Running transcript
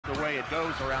way it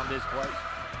goes around this place.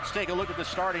 Let's take a look at the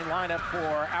starting lineup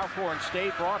for Alcorn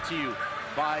State, brought to you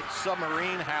by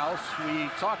Submarine House. We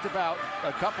talked about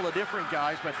a couple of different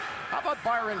guys, but how about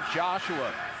Byron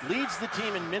Joshua? Leads the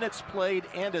team in minutes played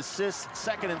and assists,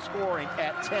 second in scoring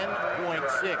at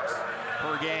 10.6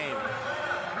 per game.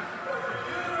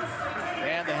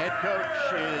 And the head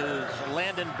coach is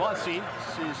Landon Bussey.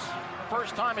 It's his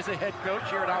first time as a head coach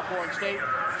here at Alcorn State.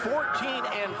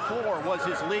 14-4 was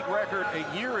his league record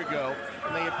a year ago,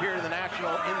 and they appeared in the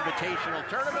National Invitational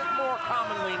Tournament, more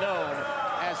commonly known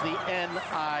as the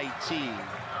NIT.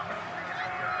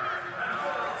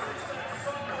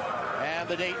 And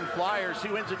the Dayton Flyers,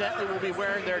 who incidentally will be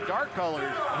wearing their dark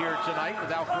colors here tonight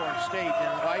with Alcorn State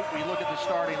in white. We look at the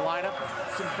starting lineup.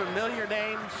 Some familiar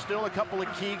names, still a couple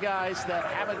of key guys that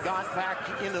haven't got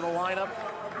back into the lineup,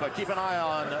 but keep an eye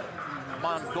on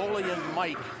Mongolian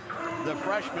Mike, the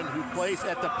freshman who plays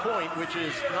at the point, which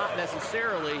is not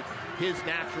necessarily his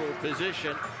natural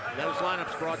position. Those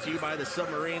lineups brought to you by the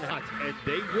Submarine House. And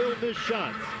they will miss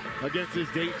shots against this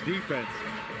Dayton defense.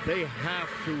 They have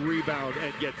to rebound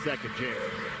and get second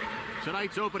chances.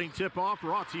 Tonight's opening tip-off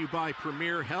brought to you by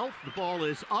Premier Health. The ball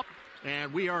is up,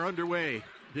 and we are underway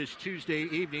this Tuesday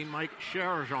evening. Mike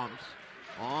Sherjams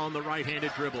on the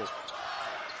right-handed dribble.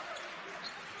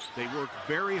 They work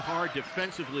very hard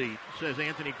defensively, says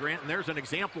Anthony Grant, and there's an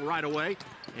example right away,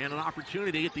 and an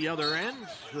opportunity at the other end.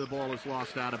 The ball is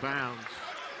lost out of bounds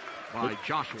by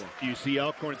Joshua. You see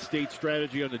Alcorn State's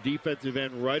strategy on the defensive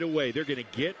end right away. They're going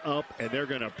to get up and they're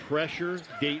going to pressure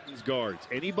Dayton's guards.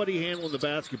 Anybody handling the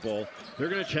basketball, they're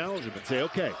going to challenge them and say,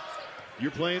 okay,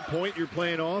 you're playing point, you're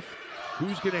playing off.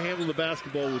 Who's going to handle the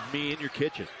basketball with me in your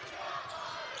kitchen?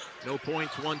 No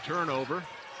points, one turnover.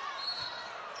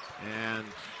 And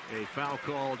a foul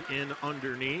called in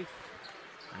underneath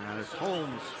as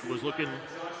Holmes was looking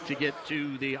to get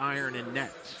to the iron and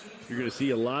net. You're going to see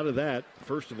a lot of that.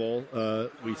 First of all,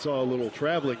 we saw a little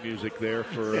traveling music there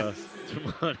for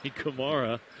Tamani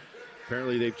Kamara.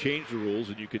 Apparently they've changed the rules,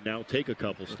 and you can now take a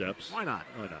couple steps. Why not?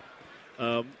 Why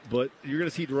not? But you're going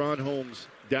to see Deron Holmes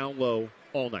down low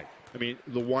all night. I mean,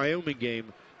 the Wyoming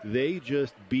game, they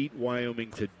just beat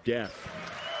Wyoming to death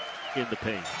in the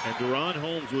paint. And Deron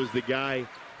Holmes was the guy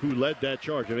who led that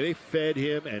charge. I mean, they fed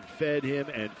him and fed him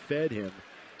and fed him.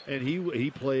 And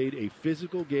he played a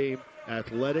physical game,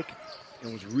 athletic,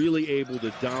 and was really able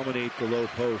to dominate the low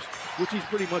post, which he's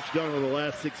pretty much done over the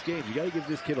last 6 games. You got to give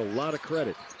this kid a lot of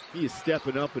credit. He is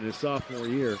stepping up in his sophomore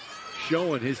year,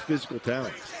 showing his physical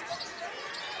talents.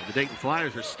 And the Dayton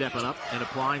Flyers are stepping up and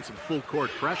applying some full court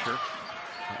pressure.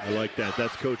 I like that.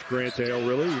 That's Coach Grant saying, oh,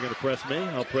 really? You're going to press me?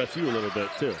 I'll press you a little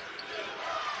bit, too.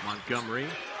 Montgomery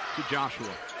to Joshua.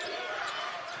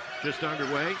 Just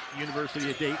underway,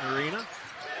 University of Dayton Arena.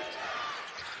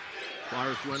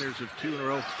 Flyers winners of 2 in a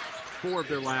row, 4 of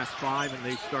their last 5, and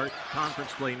they start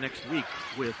conference play next week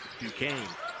with Duquesne.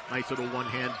 Nice little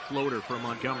one-hand floater for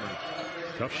Montgomery.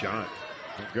 Tough shot.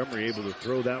 Montgomery able to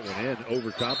throw that one in over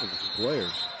top of his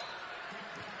players.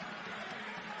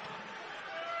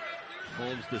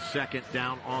 Holmes the second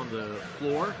down on the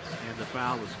floor, and the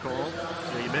foul is called.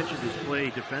 So you mentioned his play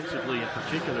defensively in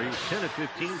particular. He's 10 of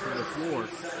 15 from the floor,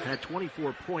 had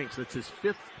 24 points. That's his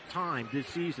 5th time this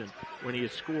season when he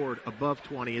has scored above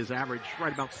 20. His average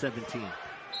right about 17.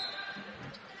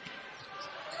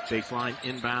 Baseline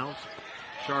inbounds.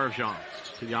 Sharjan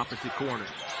to the opposite corner.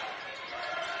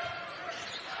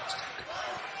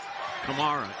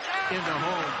 Kamara into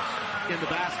Holmes in the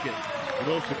basket. The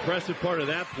most impressive part of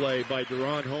that play by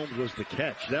Deron Holmes was the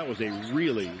catch. That was a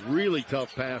really, really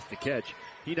tough pass to catch.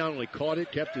 He not only caught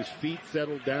it, kept his feet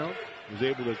settled down, was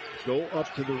able to go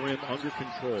up to the rim under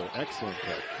control. Excellent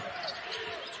catch.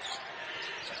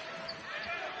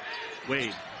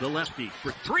 Wade, the lefty,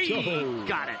 for 3. Oh.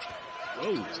 Got it.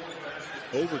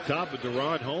 Whoa. Over top of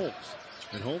Deron Holmes.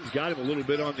 And Holmes got him a little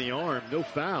bit on the arm. No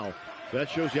foul.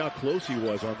 That shows you how close he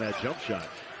was on that jump shot.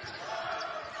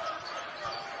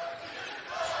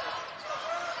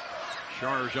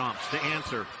 Sharjamps to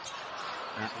answer.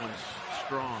 That one's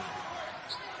strong.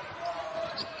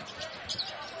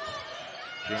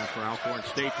 Chance for Alcorn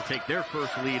State to take their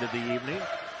first lead of the evening.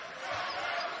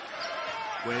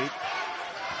 Wade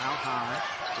out high,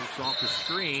 looks off the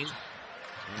screen,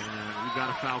 and we've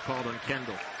got a foul called on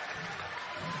Kendall.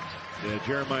 Yeah,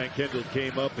 Jeremiah Kendall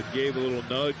came up and gave a little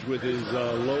nudge with his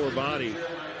lower body.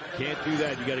 Can't do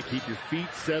that. You got to keep your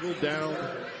feet settled down.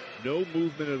 No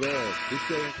movement at all. This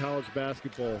day in college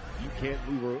basketball, you can't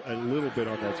move a little bit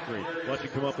on that screen. Watch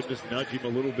him come up and just nudge him a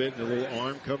little bit, and the little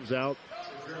arm comes out.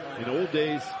 In old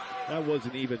days, that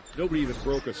wasn't nobody even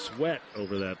broke a sweat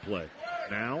over that play.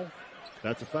 Now,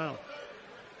 that's a foul.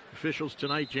 Officials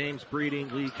tonight, James Breeding,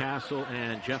 Lee Castle,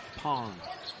 and Jeff Pong.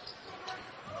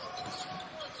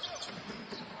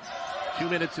 2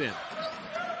 minutes in.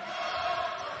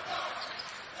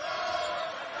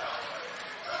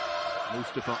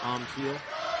 Mustafa Amsil.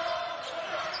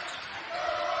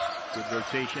 Good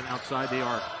rotation outside the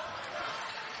arc.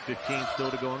 15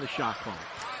 still to go on the shot clock.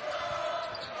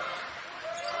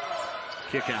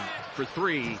 Kick out for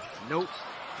three. Nope.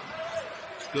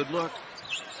 Good look.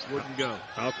 Wouldn't go.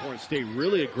 Alcorn State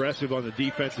really aggressive on the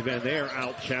defensive end. They are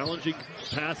out challenging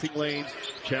passing lanes,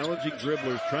 challenging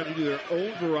dribblers, trying to do their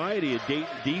own variety of Dayton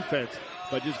defense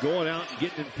by just going out and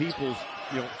getting in people's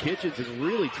kitchens and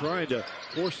really trying to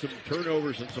force some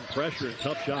turnovers and some pressure and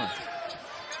tough shots.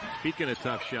 Speaking of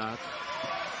tough shots,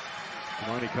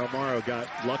 Monty Calmaro got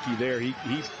lucky there. He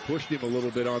pushed him a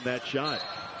little bit on that shot.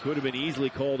 Could have been easily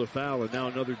called a foul, and now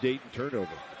another Dayton turnover.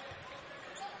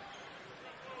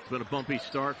 It's been a bumpy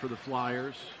start for the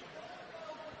Flyers.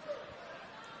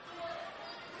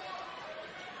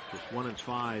 Just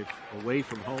 1-5 away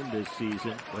from home this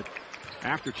season, but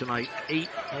after tonight, 8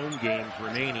 home games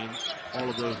remaining. All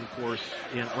of those, of course,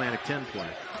 in Atlantic 10 play.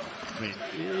 I mean,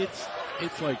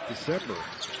 it's like December,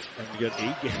 and you got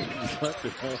 8 games left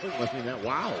at home. I mean,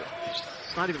 wow.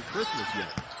 It's not even Christmas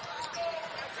yet.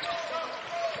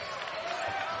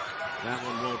 That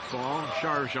one won't fall.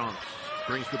 Chargent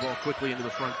brings the ball quickly into the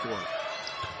front court.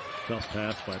 Tough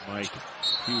pass by Mike.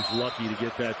 He was lucky to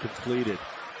get that completed.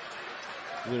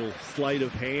 Little sleight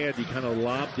of hand. He kind of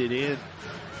lobbed it in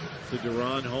to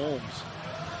Deron Holmes.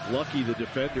 Lucky the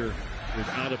defender is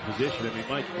out of position. I mean,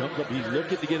 Mike comes up. He's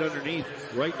looking to get underneath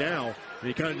right now, and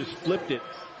he kind of just flipped it.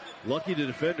 Lucky the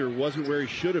defender wasn't where he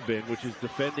should have been, which is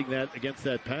defending that against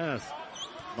that pass.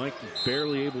 Mike is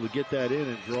barely able to get that in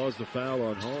and draws the foul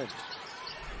on Holmes.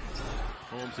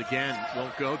 Holmes again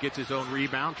won't go, gets his own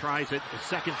rebound, tries it a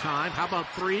second time. How about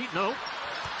three? Nope.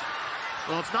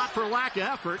 Well, it's not for lack of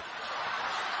effort.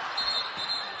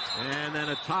 And then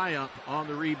a tie-up on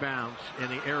the rebound, and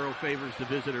the arrow favors the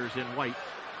visitors in white.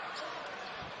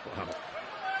 Wow.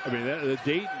 I mean, the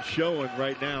Dayton showing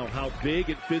right now how big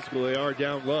and physical they are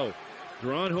down low.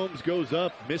 Deron Holmes goes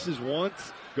up, misses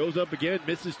once, goes up again,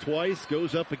 misses twice,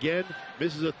 goes up again,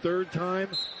 misses a third time.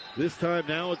 This time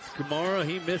now it's Kamara.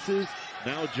 He misses.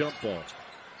 Now jump ball.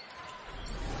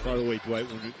 By the way, Dwight,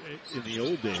 in the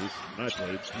old days, when I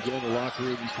played, you go in the locker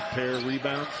room, you compare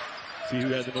rebounds, see who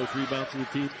had the most rebounds for the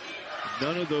team.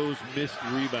 None of those missed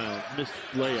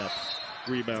layups,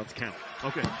 rebounds count.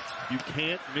 Okay. You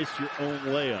can't miss your own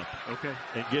layup. Okay.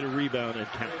 And get a rebound and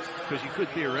count. Because you could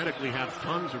theoretically have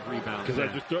tons of rebounds.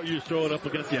 Because you just throw it up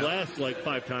against the glass like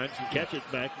 5 times and catch it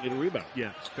back and get a rebound.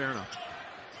 Yeah, fair enough.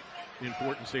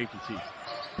 Important safety team.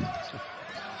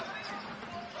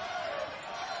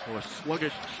 Well, a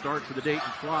sluggish start for the Dayton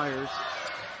Flyers.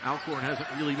 Alcorn hasn't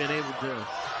really been able to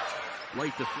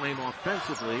light the flame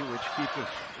offensively, which keeps us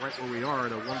right where we are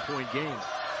at a 1-point game.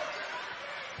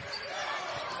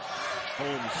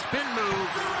 Holmes spin move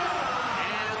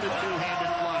and the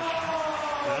two-handed flush.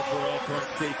 That's where Alcorn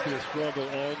State's going to struggle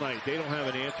all night. They don't have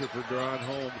an answer for Deron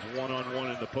Holmes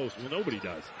one-on-one in the post. Well, nobody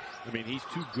does. I mean, he's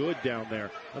too good down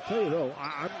there. I'll tell you, though,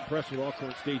 I'm impressed with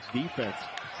Alcorn State's defense.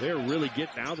 They're really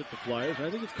getting out at the Flyers. I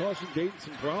think it's causing Dayton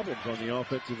some problems on the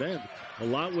offensive end. A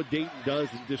lot what Dayton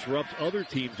does and disrupts other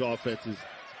teams' offenses.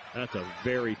 That's a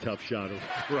very tough shot of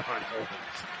Deron Holmes.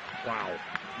 Wow.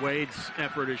 Wade's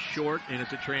effort is short, and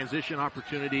it's a transition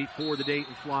opportunity for the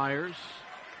Dayton Flyers.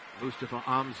 Mustafa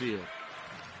Amzil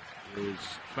is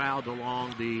fouled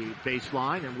along the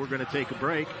baseline, and we're going to take a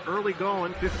break. Early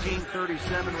going,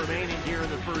 15:37 remaining here in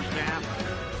the first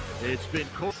half. It's been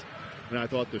cold. And I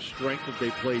thought the strength that they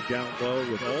played down low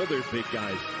with all their big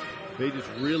guys, they just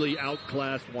really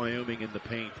outclassed Wyoming in the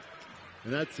paint.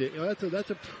 And that's it.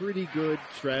 That's a pretty good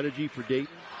strategy for Dayton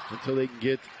until they can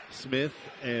get Smith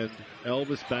and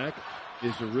Elvis back,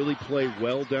 is to really play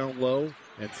well down low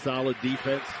and solid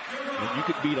defense. And you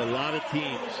could beat a lot of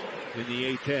teams in the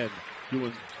A-10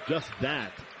 doing just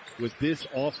that with this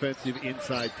offensive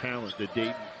inside talent that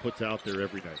Dayton puts out there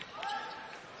every night.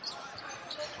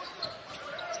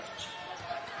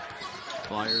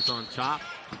 Flyers on top,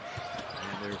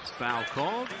 and there's foul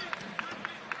called.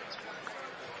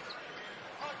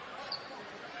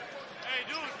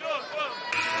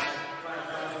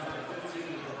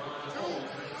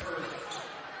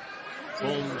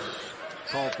 Holmes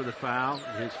called for the foul,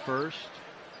 his first.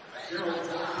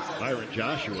 Byron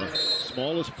Joshua,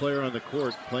 smallest player on the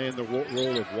court, playing the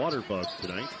role of water bug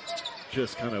tonight.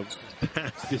 Just kind of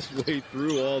passed his way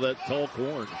through all that tall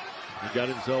corn and got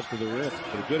himself to the rim.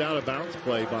 But a good out-of-bounds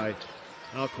play by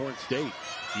Alcorn State.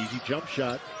 Easy jump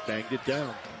shot, banged it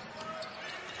down.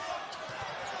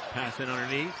 Pass in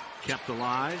underneath, kept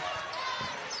alive.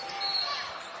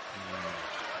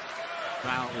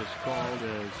 Foul was called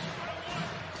as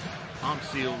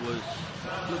Amsil was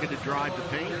looking to drive the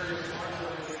paint.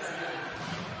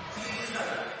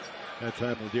 That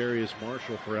time Ladarius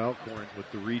Marshall for Alcorn with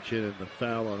the reach in and the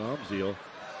foul on Amsil.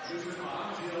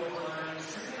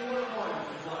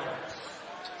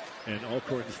 And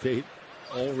Alcorn State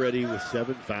already with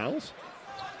 7 fouls.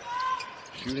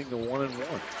 Shooting the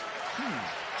 1-and-1.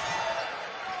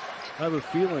 I have a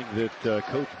feeling that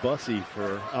Coach Bussey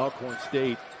for Alcorn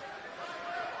State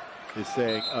is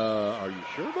saying, are you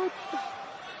sure about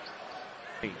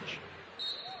that?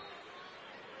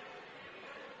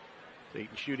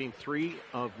 Dayton shooting 3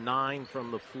 of 9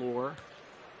 from the floor,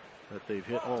 but they've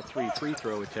hit all 3 free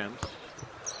throw attempts.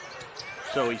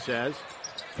 So he says.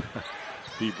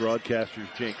 The broadcaster's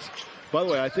jinx. By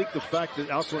the way, I think the fact that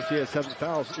Alcorn State has 7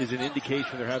 fouls is an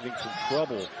indication they're having some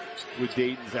trouble with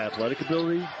Dayton's athletic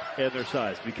ability and their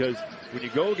size. Because when you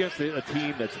go against a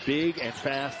team that's big and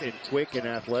fast and quick and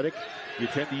athletic, you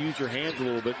tend to use your hands a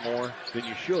little bit more than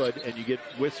you should, and you get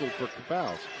whistled for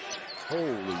fouls.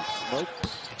 Holy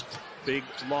smokes. Big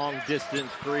long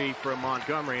distance 3 from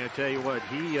Montgomery. And I tell you what,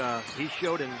 he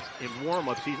showed in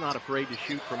warm-ups he's not afraid to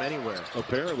shoot from anywhere.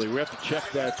 Apparently, we have to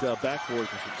check that backboard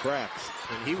for some cracks.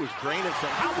 And he was draining some.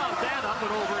 How about that? Up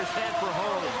and over his head for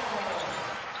Holmes.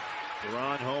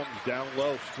 Deron Holmes down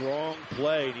low, strong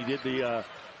play, and he did the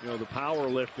the power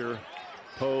lifter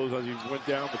pose as he went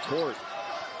down the court.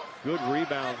 Good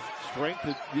rebound. Strength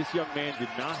that this young man did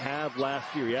not have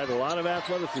last year. He had a lot of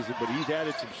athleticism, but he's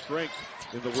added some strength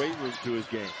in the weight room to his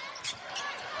game.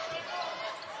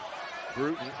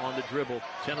 Bruton on the dribble,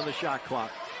 10 on the shot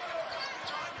clock.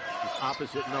 His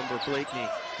opposite number, Blakeney.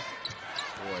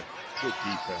 Boy, good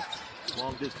defense.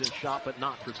 Long distance shot, but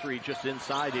not for 3, just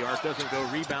inside the arc. Doesn't go,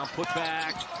 rebound, put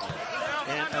back.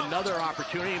 And another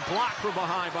opportunity, blocked from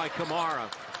behind by Kamara.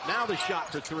 Now the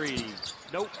shot for 3.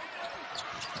 Nope.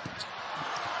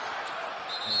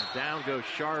 And down goes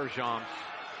Charjans.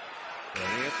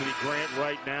 And Anthony Grant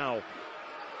right now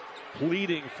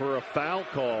pleading for a foul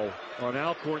call on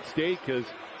Alcorn State because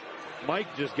Mike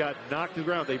just got knocked to the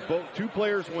ground. Two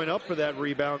players went up for that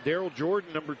rebound. Daryl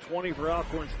Jordan, number 20 for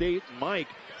Alcorn State, Mike.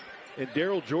 And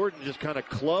Daryl Jordan just kind of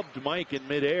clubbed Mike in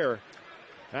midair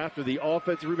after the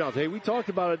offensive rebounds. Hey, we talked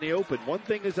about it in the open. One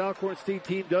thing this Alcorn State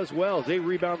team does well is they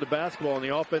rebound the basketball on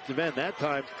the offensive end. That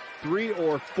time, 3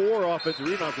 or 4 offensive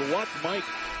rebounds. But watch Mike.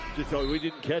 We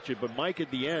didn't catch it, but Mike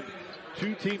at the end.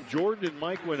 2 teams, Jordan and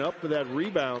Mike went up for that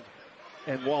rebound.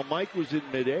 And while Mike was in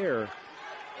midair,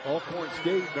 Alcorn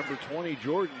State, number 20,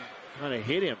 Jordan, kind of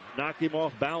hit him, knocked him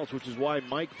off balance, which is why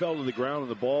Mike fell to the ground and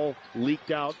the ball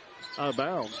leaked out of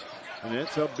bounds. And it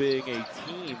ends up being a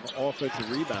team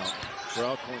offensive rebound for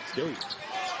Alcorn State.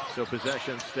 So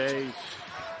possession stays.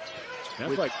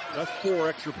 That's 4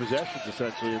 extra possessions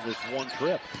essentially in this one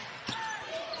trip.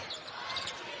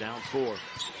 Down 4,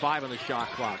 5 on the shot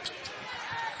clock.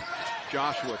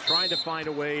 Joshua trying to find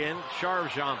a way in.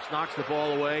 Charjans knocks the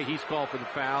ball away. He's called for the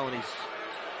foul, and he's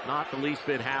not the least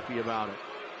bit happy about it.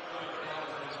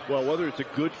 Well, whether it's a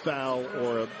good foul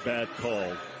or a bad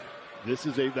call, that's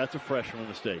a freshman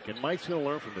mistake. And Mike's going to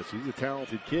learn from this. He's a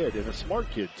talented kid and a smart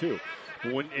kid, too.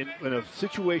 But when in a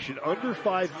situation under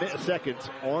 5 seconds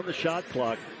on the shot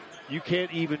clock, you can't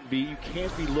be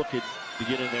looking to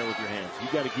get in there with your hands.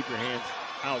 You got to keep your hands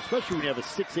out, especially when you have a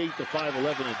 6'8" to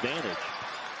 5'11" advantage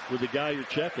with the guy you're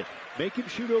checking. Make him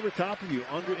shoot over top of you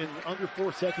under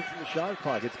 4 seconds in the shot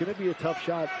clock. It's going to be a tough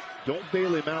shot. Don't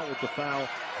bail him out with the foul.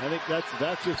 I think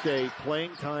that's just a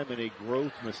playing time and a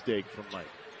growth mistake from Mike.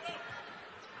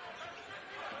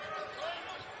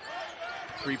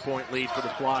 3-point lead for the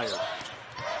Flyers.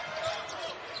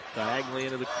 Diagonally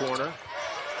into the corner.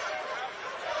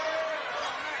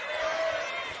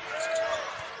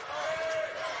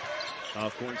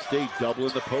 Alcorn State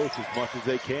doubling the post as much as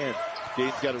they can.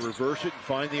 Dayton's got to reverse it and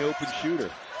find the open shooter.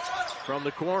 From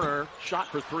the corner, shot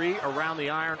for 3, around the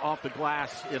iron, off the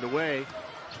glass, and away.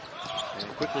 And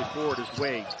quickly forward is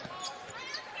Wade.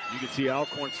 You can see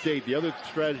Alcorn State, the other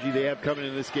strategy they have coming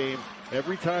in this game,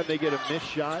 every time they get a missed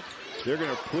shot, they're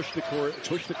going to push the court and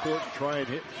try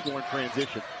and score in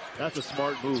transition. That's a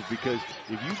smart move because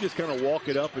if you just kind of walk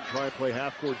it up and try and play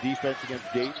half-court defense against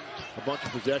Dayton, a bunch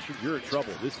of possessions, you're in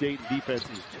trouble. This Dayton defense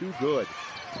is too good.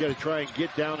 You got to try and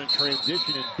get down in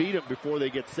transition and beat them before they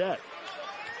get set.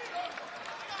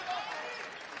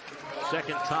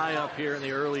 Second tie-up here in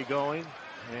the early going,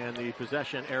 and the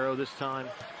possession arrow this time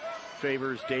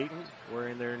favors Dayton,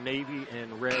 wearing their navy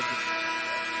and red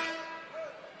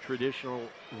traditional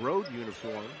road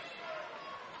uniforms.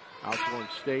 Alcorn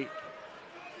State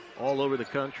all over the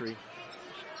country.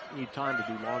 Need time to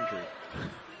do laundry.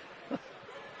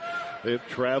 They have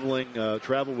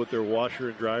travel with their washer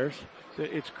and dryers.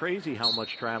 It's crazy how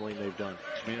much traveling they've done.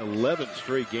 I mean, 11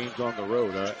 straight games on the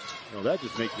road. That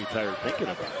just makes me tired thinking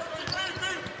about it.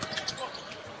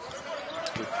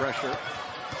 With pressure,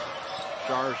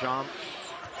 Jarjant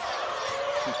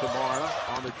to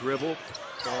Kamara on the dribble.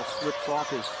 Ball slips off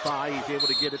his thigh. He's able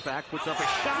to get it back. Puts up a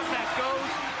shot that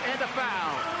goes, and a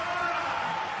foul.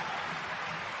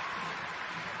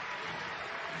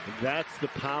 That's the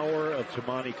power of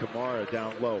Toumani Kamara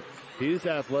down low. His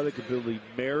athletic ability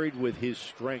married with his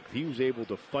strength. He was able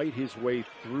to fight his way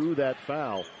through that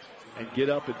foul and get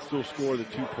up and still score the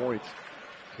 2 points.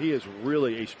 He is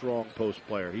really a strong post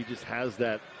player. He just has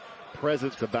that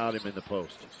presence about him in the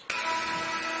post.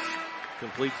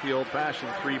 Completes the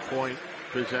old-fashioned three-point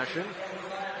possession.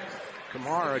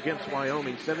 Kamara against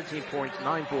Wyoming, 17 points,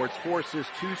 9 boards, 4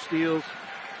 assists, 2 steals,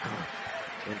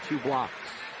 and 2 blocks.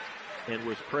 And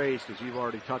was praised, as you've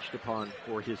already touched upon,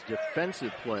 for his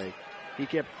defensive play. He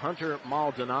kept Hunter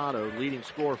Maldonado, leading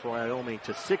scorer for Wyoming,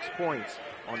 to 6 points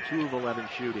on 2 of 11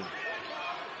 shooting.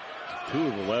 2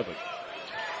 of 11.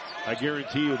 I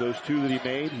guarantee you those 2 that he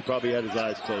made, he probably had his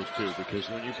eyes closed too, because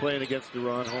when you're playing against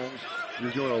Deron Holmes,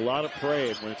 you're doing a lot of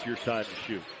praying when it's your time to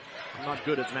shoot. I'm not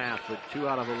good at math, but 2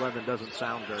 out of 11 doesn't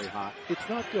sound very hot. It's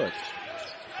not good.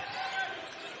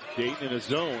 Dayton in a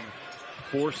zone,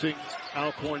 forcing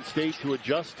Alcorn State to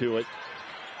adjust to it.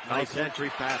 Nice entry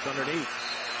pass underneath.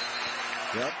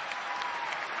 Yep.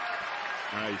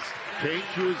 Nice. Came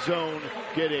to his zone,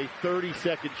 get a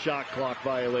 30-second shot clock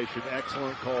violation.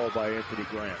 Excellent call by Anthony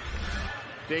Grant.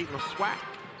 Dayton was SWAC.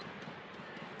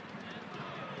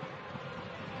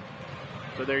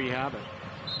 So there you have it.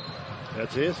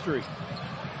 That's history.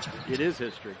 It is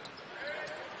history.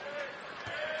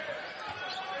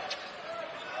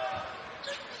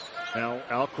 Now,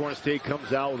 Alcorn State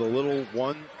comes out with a little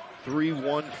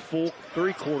 1-3-1 full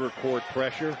 3/4 court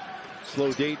pressure.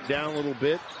 Slow Dayton down a little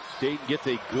bit. Dayton gets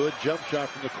a good jump shot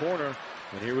from the corner.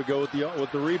 And here we go with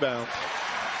the rebound.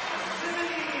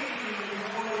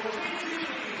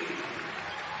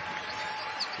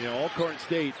 You know, Alcorn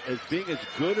State, as being as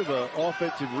good of an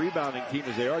offensive rebounding team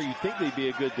as they are, you'd think they'd be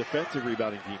a good defensive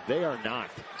rebounding team. They are not.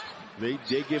 They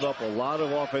give up a lot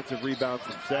of offensive rebounds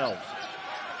themselves.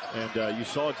 And you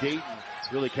saw Dayton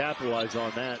really capitalize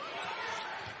on that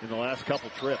in the last couple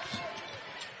trips.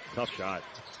 Tough shot.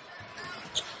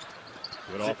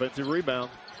 Good offensive rebound.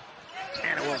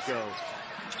 And it won't go.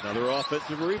 Another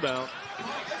offensive rebound.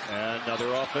 And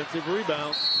another offensive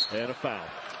rebound. And a foul.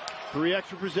 3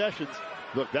 extra possessions.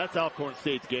 Look, that's Alcorn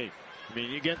State's game. I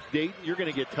mean, against Dayton, you're going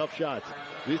to get tough shots.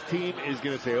 This team is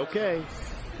going to say, okay,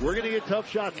 we're going to get tough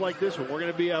shots like this one. We're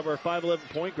going to be out of our 5'11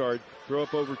 point guard, throw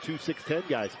up over 2 6'10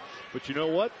 guys. But you know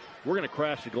what? We're going to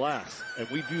crash the glass. And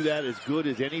we do that as good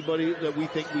as anybody that we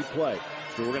think we play.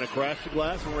 So we're going to crash the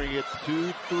glass, and we're going to get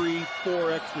 2, 3,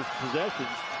 4 extra possessions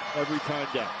every time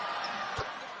down.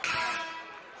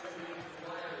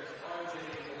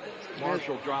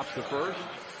 Marshall drops the first.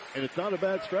 And it's not a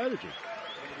bad strategy.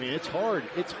 I mean, it's hard.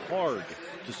 It's hard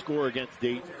to score against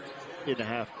Dayton in the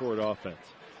half-court offense.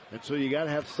 And so you got to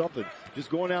have something. Just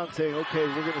going out and saying, okay,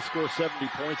 we're going to score 70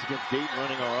 points against Dayton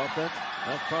running our offense,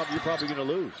 you're probably going to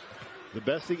lose. The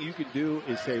best thing you can do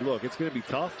is say, look, it's going to be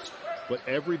tough, but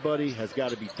everybody has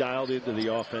got to be dialed into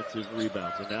the offensive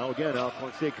rebounds. And now, again,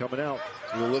 Alcorn State coming out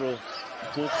with a little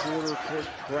full-quarter court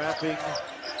trapping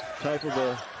type of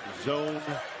a zone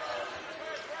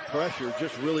pressure,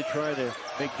 just really trying to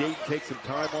make Dayton take some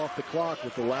time off the clock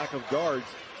with the lack of guards,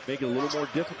 make it a little more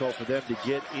difficult for them to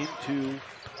get into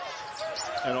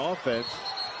an offense.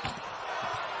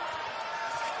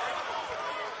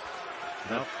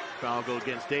 Now, foul go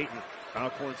against Dayton.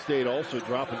 Alcorn State also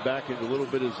dropping back into a little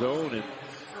bit of zone, and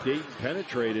Dayton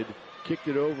penetrated, kicked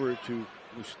it over to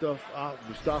Mustafa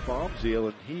Amzil,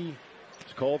 and he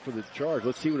was called for the charge.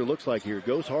 Let's see what it looks like here.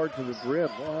 Goes hard to the rim.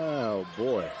 Wow,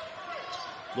 boy.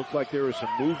 Looked like there was some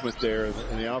movement there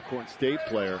in the Alcorn State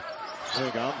player. I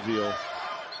think Amzil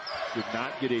did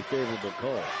not get a favorable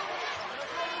call.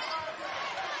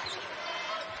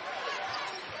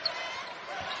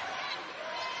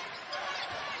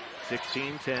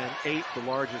 (16-10), 8, the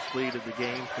largest lead of the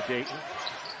game for Dayton.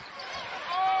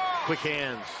 Quick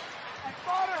hands.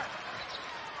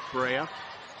 Brea.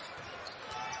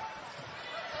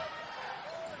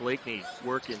 Blakeney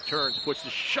working, turns, puts the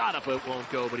shot up, it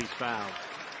won't go, but he's fouled.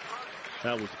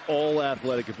 That was all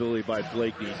athletic ability by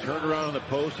Blakeney. He turned around on the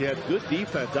post. He had good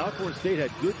defense. Alcorn State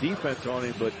had good defense on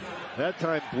him, but that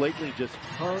time Blakeney just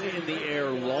hung in the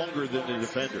air longer than the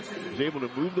defender. He was able to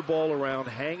move the ball around,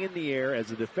 hang in the air as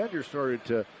the defender started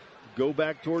to go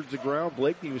back towards the ground.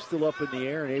 Blakeney was still up in the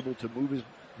air and able to move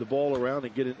the ball around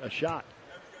and get a shot.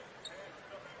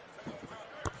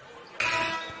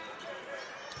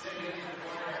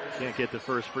 Can't get the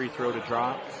first free throw to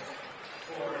drop.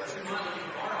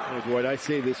 Hey, Dwight, I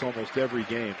say this almost every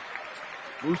game.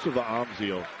 Mustafa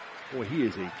Amzil, boy, he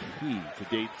is a key to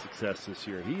Dayton's success this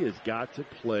year. He has got to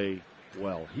play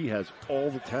well. He has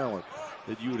all the talent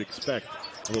that you would expect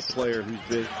of a player who's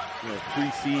been,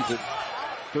 preseason,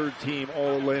 third team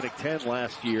All-Atlantic 10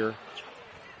 last year.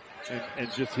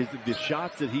 And just the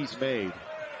shots that he's made.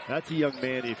 That's a young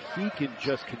man. If he can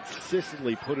just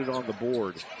consistently put it on the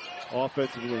board,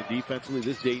 offensively and defensively,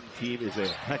 this Dayton team is a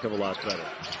heck of a lot better.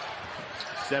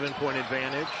 7-point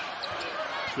advantage.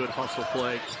 Good hustle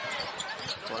play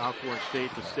for Alcorn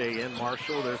State to stay in.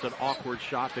 Marshall, there's an awkward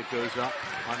shot that goes up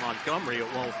on Montgomery.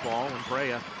 It won't fall, and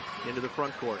Brea into the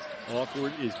front court.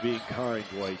 Awkward is being kind,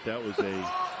 Dwight. That was a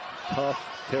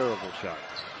tough, terrible shot.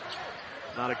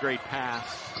 Not a great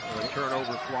pass. A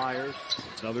turnover, Flyers.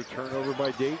 Another turnover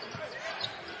by Dayton.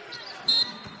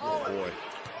 Oh, boy.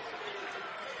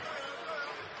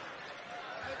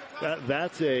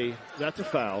 That's a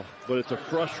foul, but it's a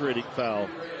frustrating foul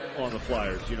on the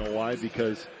Flyers. You know why?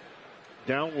 Because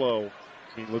down low,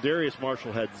 Ladarius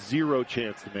Marshall had zero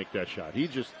chance to make that shot. He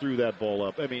just threw that ball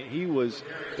up. He was,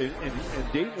 and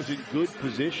Dayton was in good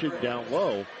position down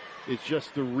low. It's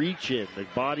just the reach in, the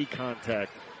body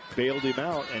contact bailed him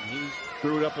out, and he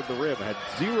threw it up at the rim. Had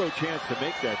zero chance to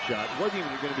make that shot. It wasn't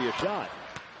even going to be a shot.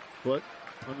 But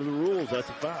under the rules, that's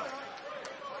a foul.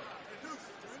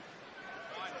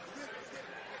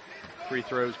 Free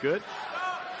throw's good.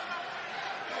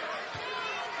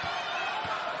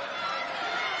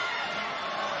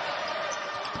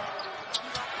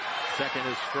 Second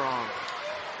is strong.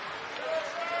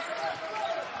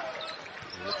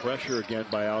 The pressure again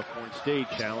by Alcorn State,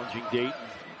 challenging Dayton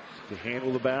to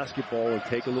handle the basketball and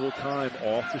take a little time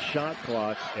off the shot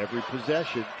clock every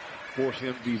possession, forcing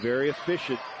them to be very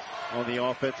efficient on the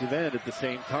offensive end at the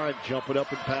same time, jumping up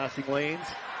in passing lanes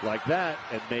like that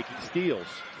and making steals.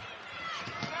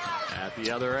 At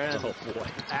the other end,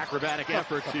 acrobatic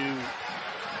effort to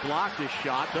block this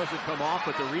shot. Doesn't come off,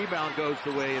 but the rebound goes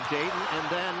the way of Dayton. And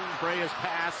then Brea's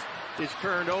pass is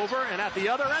turned over. And at the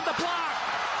other end, the block.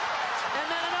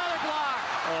 And then another block.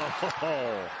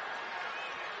 Oh,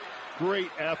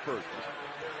 great effort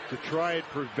to try and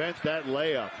prevent that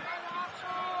layup.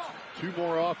 Two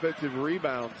more offensive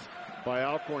rebounds by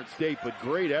Alcorn State, but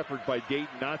great effort by Dayton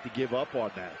not to give up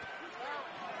on that.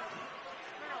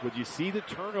 But you see the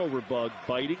turnover bug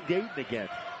biting Dayton again.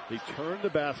 They turned the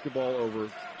basketball over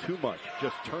too much,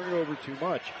 just turn it over too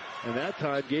much. And that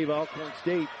time gave Alcorn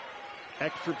State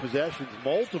extra possessions,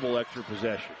 multiple extra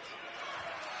possessions.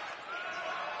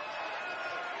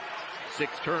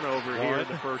 6 turnover here in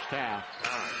the first half.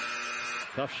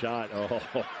 Tough shot. Oh.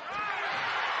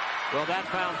 Well, that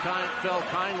fell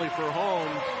kindly for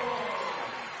Holmes.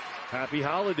 Happy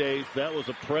holidays. That was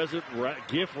a present,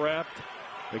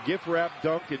 gift-wrapped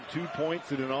dunk and 2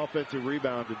 points and an offensive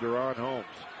rebound to Deron Holmes.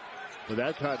 But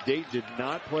that time, Dayton did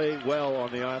not play well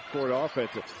on the off-court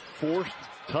offense. Forced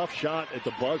tough shot at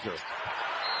the buzzer.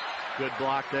 Good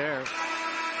block there.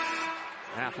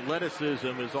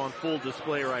 Athleticism is on full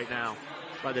display right now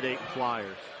by the Dayton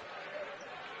Flyers.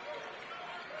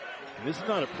 And this is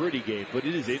not a pretty game, but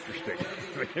it is interesting.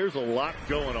 There's a lot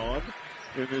going on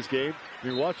in this game.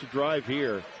 Watch the drive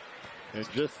here,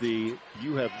 and just you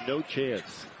have no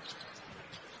chance.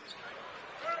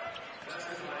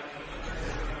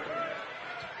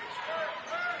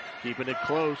 Keeping it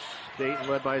close. Dayton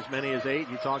led by as many as 8.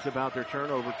 You talked about their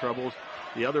turnover troubles.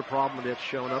 The other problem that's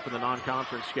shown up in the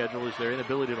non-conference schedule is their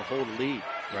inability to hold a lead.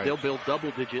 Right. They'll build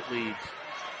double-digit leads.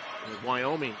 As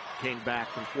Wyoming came back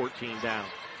from 14 down.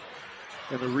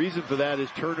 And the reason for that is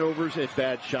turnovers and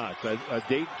bad shots.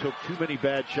 Dayton took too many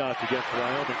bad shots against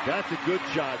Wyoming. That's a good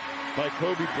shot by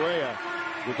Kobe Brea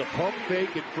with a pump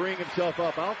fake and freeing himself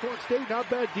up. Alcorn State, not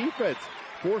bad defense.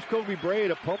 Forced Kobe Brea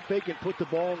to pump fake and put the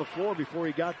ball on the floor before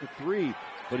he got the 3.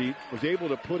 But he was able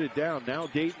to put it down. Now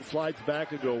Dayton slides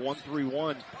back into a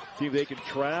 1-3-1. See if they can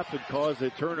trap and cause a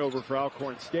turnover for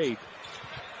Alcorn State.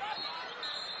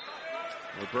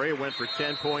 Well, Brea went for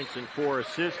 10 points and 4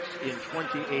 assists in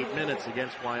 28 minutes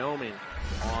against Wyoming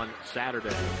on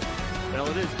Saturday. Well,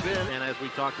 it has been, and as we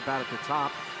talked about at the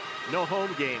top, no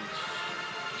home games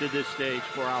to this stage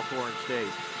for Alcorn State.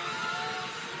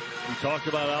 We talked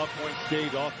about Alcorn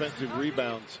State offensive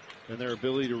rebounds and their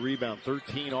ability to rebound.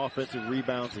 13 offensive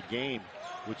rebounds a game,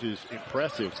 which is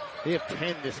impressive. They have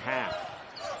 10 this half.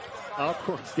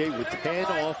 Alcorn State with 10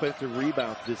 offensive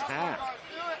rebounds this half.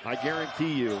 I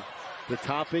guarantee you, the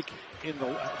topic in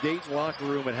the Dayton locker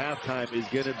room at halftime is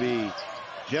going to be,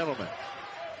 gentlemen,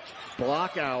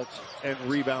 block outs and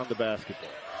rebound the basketball.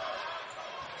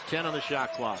 10 on the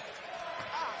shot clock.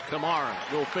 Kamara,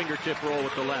 little fingertip roll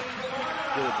with the left.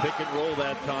 Little pick and roll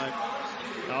that time.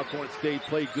 Alcorn State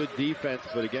played good defense,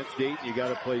 but against Dayton, you got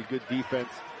to play good defense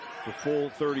the full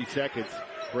 30 seconds.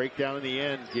 Breakdown in the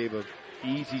end gave an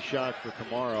easy shot for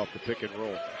Kamara off the pick and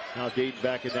roll. Now Dayton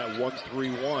back in that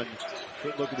 1-3-1.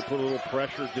 Looking to put a little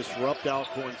pressure, disrupt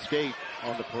Alcorn State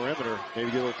on the perimeter. Maybe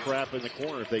get a little trap in the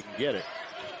corner if they can get it.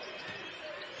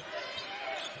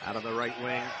 Out of the right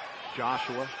wing,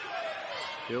 Joshua.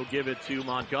 He'll give it to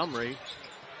Montgomery.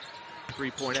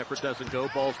 Three-point effort doesn't go.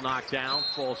 Ball's knocked down.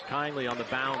 Falls kindly on the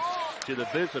bounce to the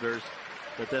visitors,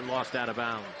 but then lost out of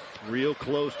bounds. Real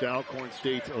close to Alcorn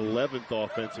State's 11th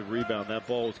offensive rebound. That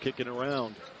ball was kicking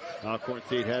around. Alcorn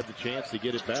State had the chance to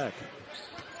get it back.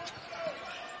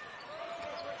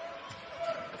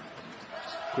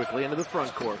 Quickly into the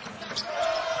front court.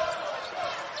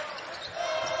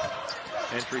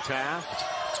 Entry pass.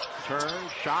 Turn,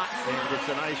 shot, and it's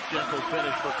a nice gentle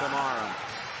finish for Kamara.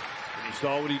 And you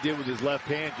saw what he did with his left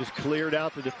hand, just cleared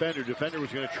out the defender. Defender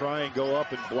was going to try and go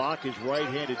up and block his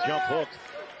right-handed jump hook.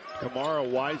 Kamara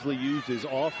wisely used his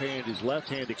offhand, his left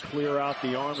hand, to clear out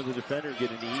the arm of the defender and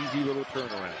get an easy little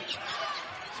turnaround.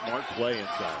 Smart play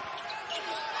inside.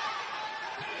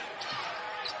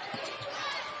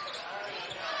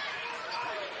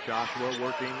 Joshua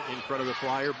working in front of the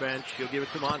Flyer bench. He'll give it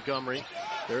to Montgomery.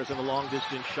 There isn't a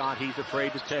long-distance shot he's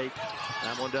afraid to take.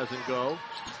 That one doesn't go.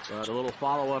 But a little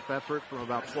follow-up effort from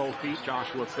about 12 feet.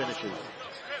 Joshua finishes.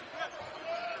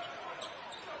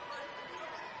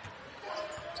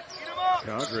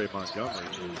 Andre Montgomery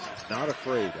is not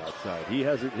afraid outside. He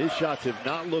hasn't. His shots have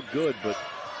not looked good, but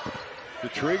the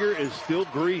trigger is still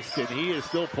greased, and he is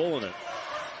still pulling it.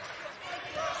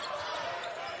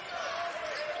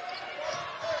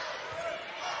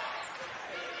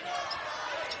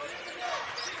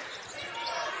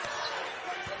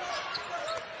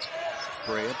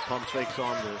 Brea pump fakes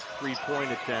on the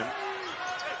three-point attempt.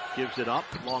 Gives it up.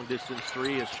 Long distance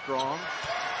three is strong.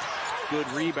 Good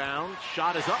rebound.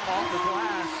 Shot is up off the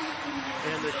glass.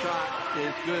 And the shot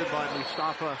is good by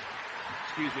Mustafa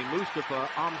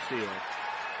Amsil.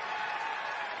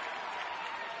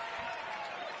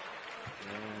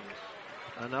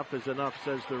 And enough is enough,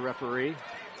 says the referee.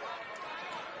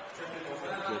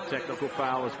 The technical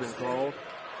foul has been called.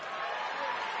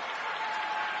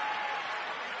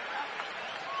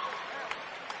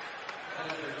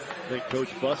 I think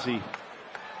Coach Bussey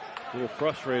a little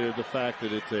frustrated at the fact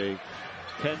that it's a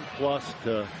 10+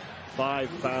 to 5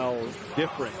 foul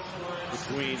difference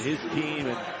between his team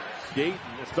and Dayton,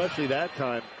 especially that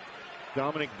time.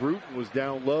 Dominic Bruton was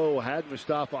down low, had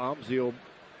Mustafa Amsil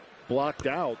blocked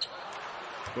out.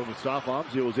 But Mustafa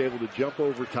Amsil was able to jump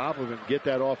over top of him, get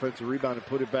that offensive rebound, and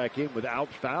put it back in without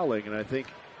fouling. And I think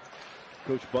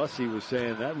Coach Bussey was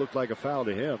saying that looked like a foul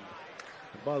to him.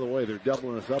 And by the way, they're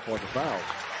doubling us up on the fouls.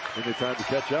 In the time to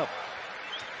catch up.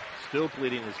 Still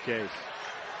pleading his case.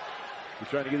 He's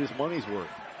trying to get his money's worth.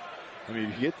 I mean,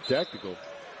 if you get the technical,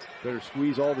 better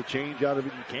squeeze all the change out of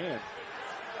it you can.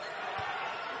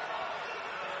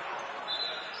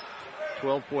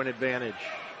 12-point advantage.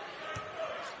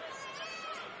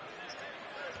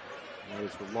 That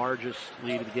is the largest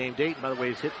lead of the game. Dayton, by the way,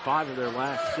 has hit 5 of their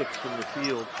last 6 from the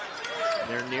field.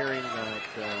 They're nearing that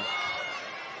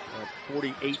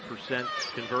 48%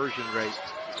 conversion rate.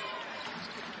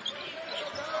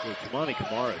 Well, Kamani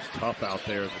Kamara is tough out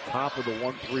there at the top of the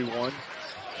 1-3-1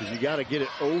 because you got to get it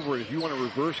over. If you want to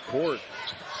reverse court,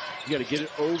 you got to get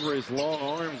it over his long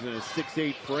arms and his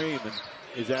 6'8" frame and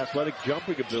his athletic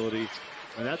jumping ability.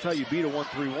 And that's how you beat a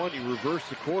 1-3-1. You reverse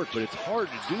the court, but it's hard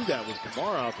to do that with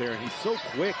Kamara out there, and he's so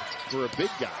quick for a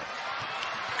big guy.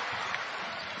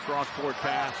 Cross-court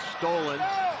pass stolen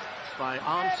by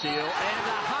Amsil, and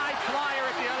a high flyer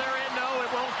at the other end. No,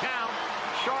 it won't count.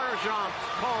 Charjean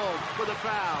called for the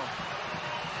foul.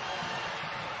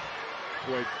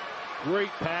 Boy,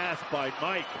 great pass by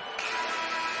Mike.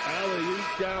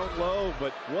 Alley-oop down low,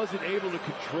 but wasn't able to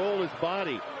control his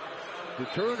body. The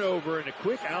turnover and a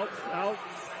quick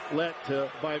outlet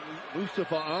by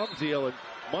Mustafa Amsil, and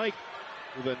Mike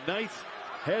with a nice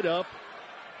head-up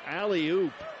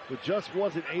alley-oop, but just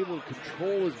wasn't able to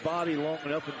control his body long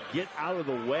enough and get out of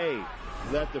the way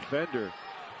of that defender.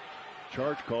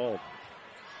 Charge called.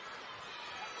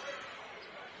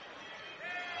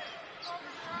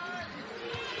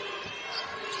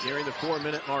 Nearing the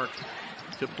 4-minute mark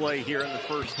to play here in the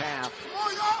first half.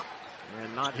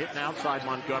 And not hitting outside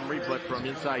Montgomery, but from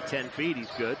inside 10 feet, he's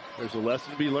good. There's a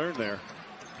lesson to be learned there.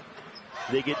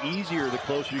 they get easier the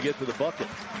closer you get to the bucket.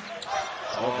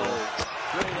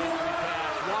 Great entry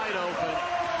pass, wide open.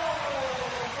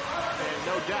 And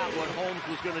no doubt what Holmes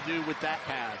was going to do with that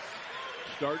pass.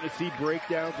 Starting to see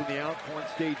breakdowns in the Alcorn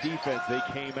State defense. They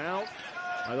came out.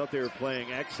 I thought they were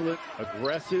playing excellent,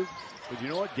 aggressive. But you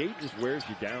know what? Dayton just wears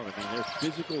you down. I mean, they're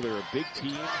physical. They're a big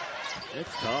team.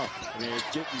 It's tough. I mean,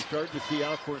 you're starting to see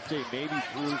Alcorn State maybe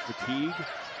through fatigue,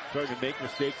 starting to make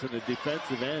mistakes on the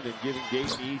defensive end and giving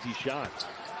Dayton easy shots.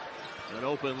 An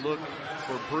open look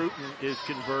for Bruton is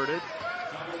converted.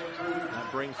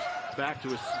 That brings back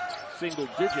to a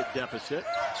single-digit deficit.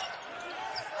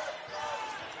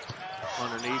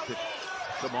 Underneath it,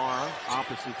 Kamara,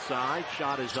 opposite side.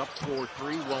 Shot is up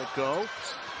 4-3, won't go.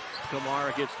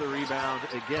 Kamara gets the rebound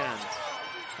again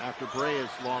after Brea's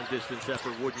long-distance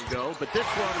effort wouldn't go. But this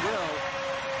one will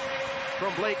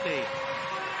from Blakeney.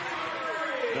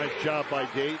 Nice job by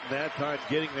Dayton that time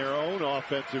getting their own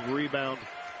offensive rebound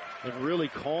and really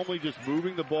calmly just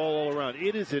moving the ball all around.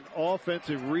 It is an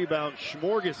offensive rebound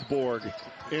smorgasbord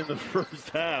in the first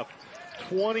half.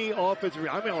 20 offensive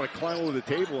rebounds. I mean, I want to climb over the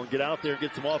table and get out there and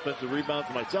get some offensive rebounds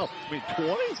myself. I mean,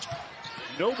 20?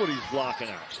 Nobody's blocking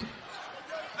out.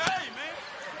 Hey, man.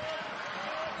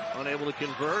 Unable to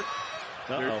convert.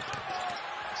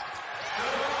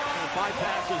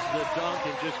 Bypasses the dunk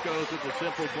and just goes with the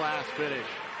simple glass finish.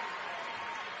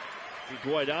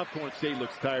 Dwight, Alcorn State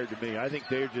looks tired to me. I think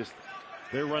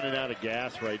they're running out of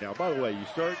gas right now. By the way, you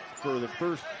start for the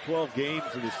first 12 games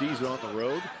of the season on the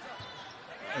road,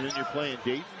 and then you're playing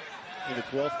Dayton in the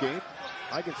 12th game.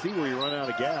 I can see where you run out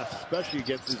of gas, especially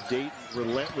against this Dayton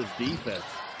relentless defense.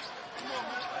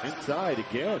 Inside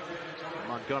again.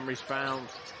 Montgomery's found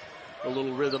a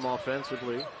little rhythm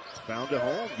offensively. Found a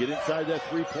home. Get inside that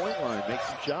three-point line. Make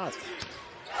some shots.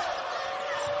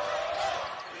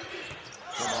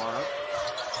 Kamara,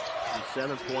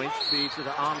 7 points, feeds to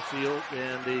the Amsiel,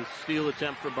 and the steal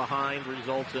attempt from behind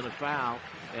results in a foul,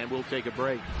 and we'll take a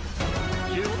break.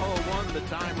 2:01 the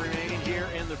time remaining here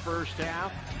in the first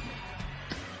half.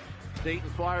 Dayton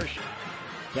Flyers.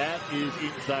 That is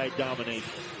inside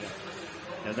domination.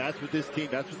 And that's what this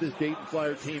Dayton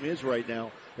Flyer team is right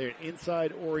now. They're an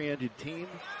inside-oriented team.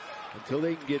 Until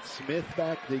they can get Smith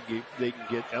back, they can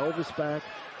get Elvis back,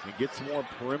 and get some more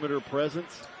perimeter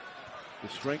presence. The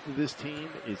strength of this team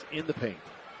is in the paint.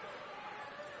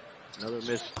 Another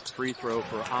missed free throw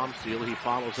for Amsiel. He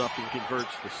follows up and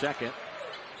converts the second.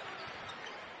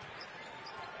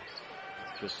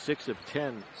 Just 6 of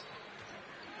 10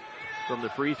 from the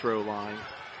free throw line.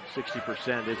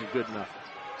 60% isn't good enough.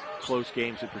 Close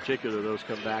games in particular, those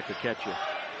come back to catch you.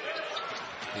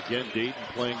 Again, Dayton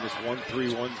playing this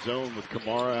 1-3-1 zone with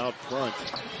Kamara out front.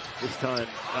 This time,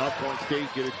 Alcorn State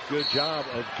did a good job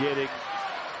of getting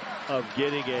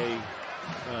a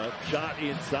shot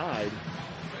inside.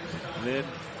 And then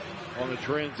on the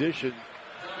transition,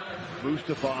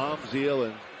 Mustafa Amsiel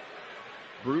and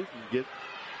Bruton get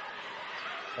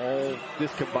all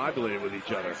discombobulated with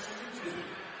each other.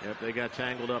 Yep, they got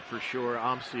tangled up for sure.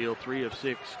 Amsiel, 3 of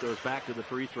 6, goes back to the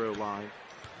free throw line.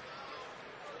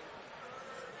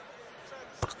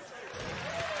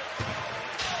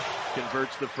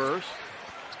 Converts the first.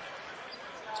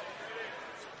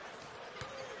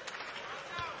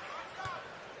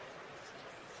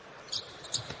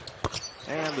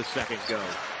 And the second goes.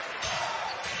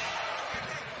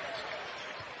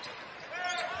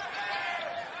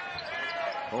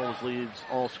 Holmes leads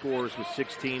all scorers with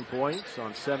 16 points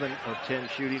on 7 of 10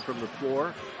 shooting from the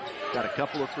floor. Got a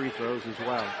couple of free throws as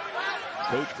well.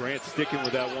 Coach Grant sticking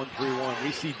with that 1-3-1.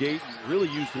 We see Dayton really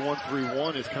use the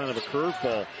 1-3-1 as kind of a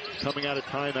curveball coming out of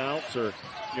timeouts or,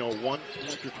 once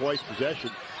or twice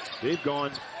possession. They've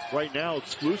gone right now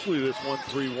exclusively this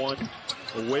 1-3-1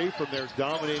 away from their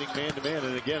dominating man-to-man.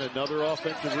 And again, another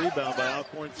offensive rebound by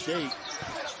Alcorn State.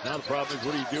 Now the problem is,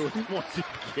 what do you do once you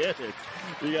get it?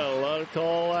 You got a lot of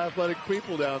tall, athletic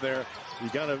people down there.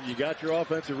 You got your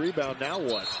offensive rebound. Now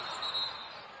what?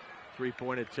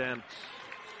 3-point attempt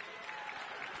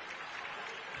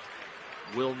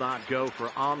will not go for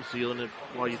Amsiel. And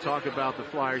while you talk about the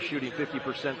Flyers shooting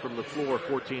 50% from the floor,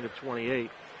 14 of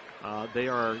 28, they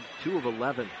are 2 of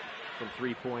 11 from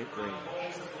 3-point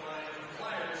range.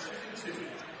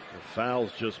 The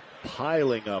fouls just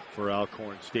piling up for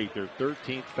Alcorn State. Their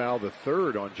 13th foul, the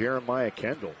third on Jeremiah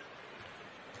Kendall.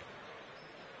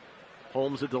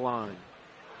 Holmes at the line.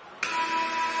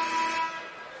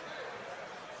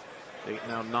 They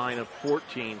now 9 of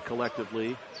 14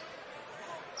 collectively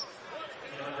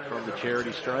from the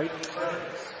charity stripe.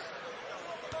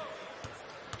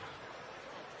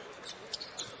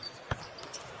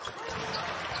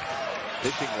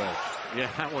 Pitching wedge. Yeah,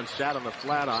 that one sat on the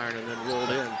flat iron and then rolled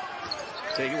in.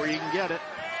 Take it where you can get it.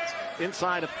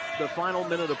 Inside of the final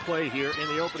minute of play here in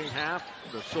the opening half,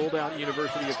 the sold-out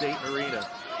University of Dayton Arena.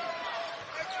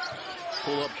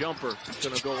 Pull-up jumper. It's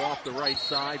going to go off the right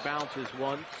side. Bounces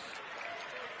once.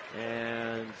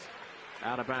 And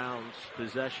out of bounds.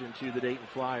 Possession to the Dayton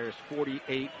Flyers.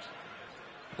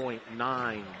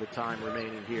 48.9 the time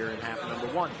remaining here in half number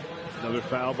one. Another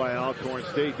foul by Alcorn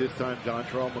State. This time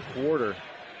Dontrell McWhorter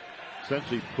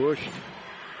essentially pushed,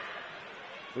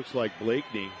 looks like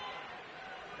Blakeney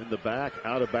in the back,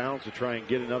 out of bounds to try and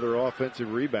get another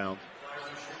offensive rebound.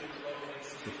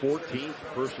 The 14th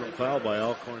personal foul by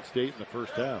Alcorn State in the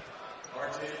first half.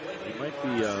 He might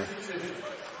be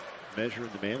measuring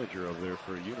the manager over there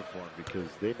for a uniform because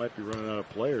they might be running out of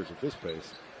players at this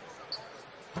pace.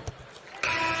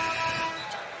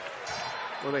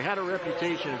 Well, they had a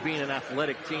reputation of being an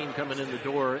athletic team coming in the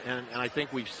door, and I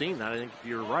think we've seen that. I think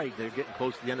you're right. They're getting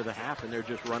close to the end of the half, and they're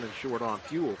just running short on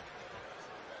fuel.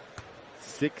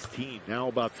 16, now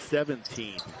about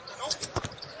 17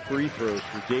 free throws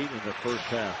for Dayton in the first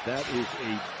half. That is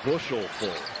a bushel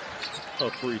full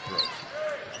of free throws.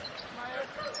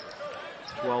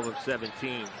 12 of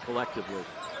 17 collectively.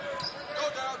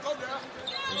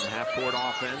 In the half-court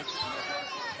offense.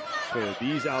 So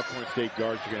these Alcorn State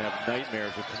guards are going to have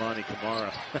nightmares with Tamani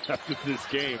Kamara after this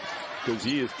game because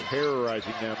he is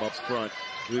terrorizing them up front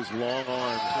with his long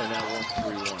arms and that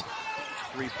 1-3-1.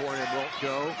 Three-pointer won't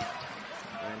go.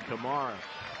 And Kamara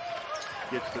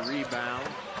gets the rebound.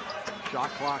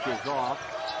 Shot clock is off.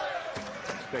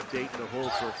 Expect Dayton to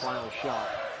hold for a final shot.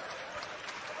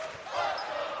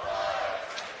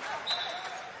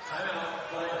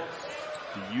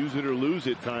 To use it or lose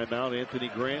it timeout. Anthony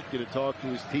Grant going to talk to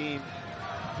his team.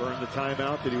 Burn the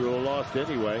timeout that he would have lost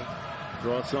anyway.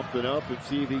 Draw something up and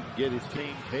see if he can get his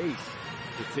same pace,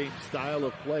 the same style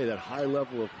of play, that high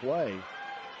level of play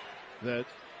that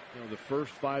the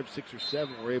first 5, 6, or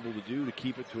 7 were able to do to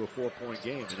keep it to a 4-point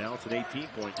game. And now it's an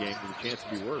 18-point game with a chance to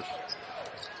be worse.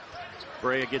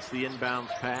 Brea gets the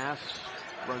inbounds pass.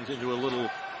 Runs into a little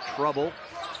trouble.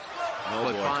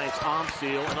 But finds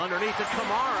Omseal. And underneath it,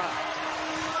 Kamara.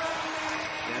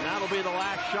 And that'll be the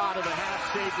last shot of the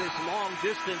half. Save this long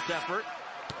distance effort,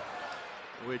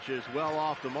 which is well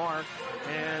off the mark.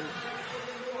 And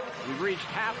we've reached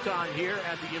halftime here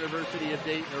at the University of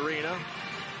Dayton Arena.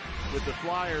 With the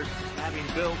Flyers having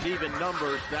built even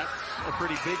numbers, that's a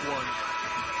pretty big one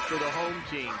for the home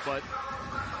team. But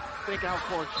I think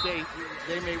Alcorn State,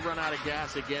 they may run out of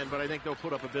gas again, but I think they'll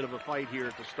put up a bit of a fight here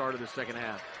at the start of the second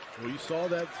half. Well, you saw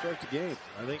that start the game.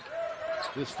 I think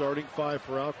this starting five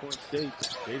for Alcorn State,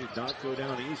 they did not go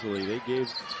down easily. They gave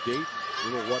Dayton a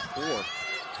little what for.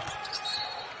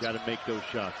 Got to make those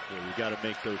shots, boy. You got to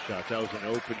make those shots. That was an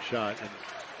open shot. And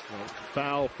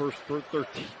foul first for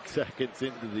 13 seconds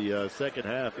into the second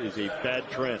half is a bad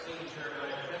trend.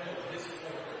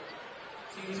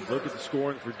 Look at the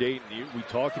scoring for Dayton. We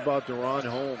talked about Deron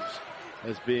Holmes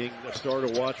as being a star to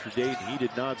watch for Dayton. He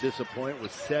did not disappoint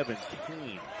with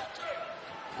 17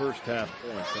 first half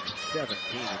points. I mean,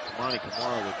 17, and Tamani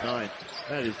Kamara with 9.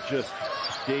 That is just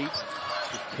Dayton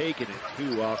just taking it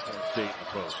to Alcorn State in the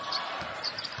post.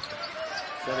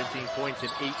 17 points in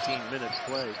 18 minutes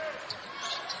played.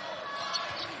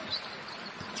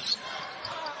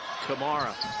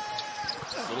 Kamara,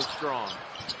 a little strong.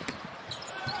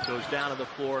 Goes down to the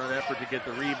floor in an effort to get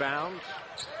the rebound,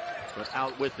 but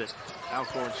out with it.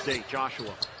 Alcorn State,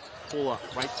 Joshua, pull up,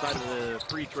 right side of the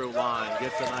free throw line,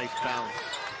 gets a nice bounce.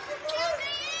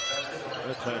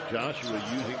 That time Joshua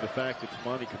using the fact that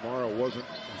Tamani Kamara wasn't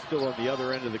still on the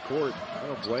other end of the court. I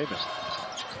don't blame him.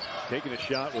 Taking a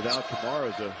shot without Kamara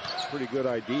is a pretty good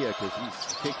idea because he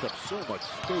takes up so much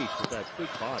space with that big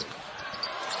body.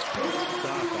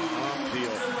 Stop on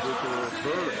Omseal with the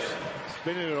reverse.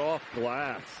 Spinning it off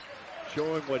glass.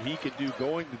 Showing what he can do.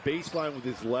 Going the baseline with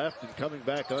his left and coming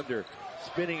back under.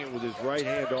 Spinning it with his right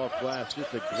hand off glass.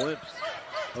 Just a glimpse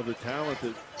of the talent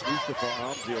that Mustafa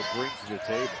Omseal brings to the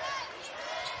table.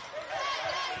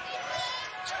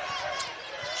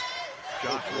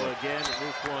 Joshua again, and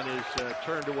this one is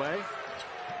turned away.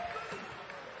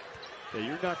 Yeah,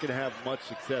 you're not going to have much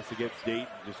success against Dayton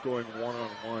just going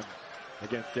one-on-one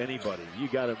against anybody. You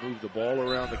got to move the ball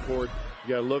around the court. You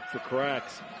got to look for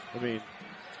cracks. I mean,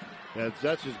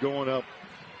 that's just going up.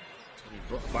 I mean,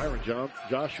 Byron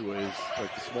Joshua is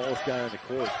like the smallest guy on the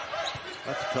court.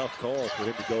 That's a tough call for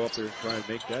him to go up there and try and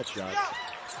make that shot.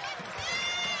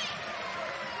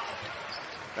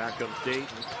 Back comes Dayton.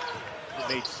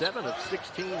 They made 7 of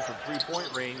 16 from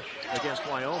three-point range against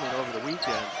Wyoming over the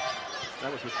weekend.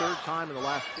 That was the third time in the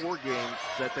last 4 games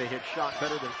that they had shot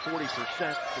better than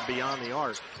 40% from beyond the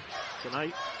arc.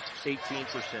 Tonight, 18%,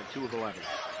 2 of 11.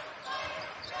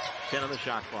 10 on the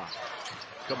shot clock.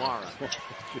 Kamara.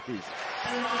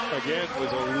 Again,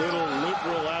 with a little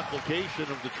liberal application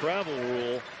of the travel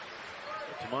rule.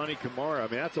 Toumani Camara, I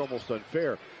mean, that's almost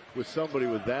unfair. With somebody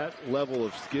with that level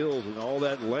of skills and all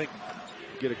that length,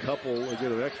 get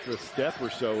an extra step or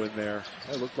so in there.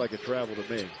 That looked like a travel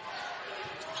to me.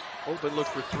 Open look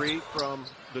for 3 from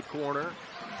the corner.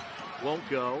 Won't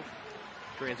go.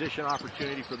 Transition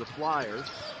opportunity for the Flyers.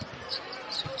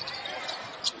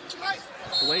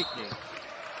 Blakeney.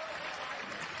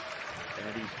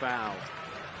 And he's fouled.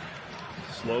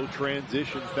 Slow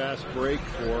transition, fast break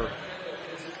for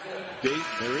Dayton.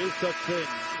 There is such thing.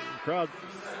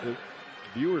 The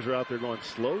viewers are out there going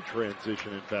slow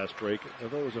transition and fast break. I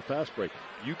thought it was a fast break.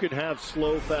 You can have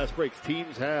slow, fast breaks.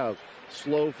 Teams have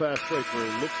slow, fast breaks where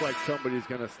it looks like somebody's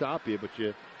going to stop you, but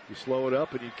you slow it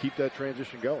up and you keep that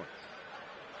transition going.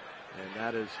 And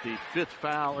that is the 5th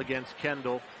foul against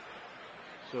Kendall.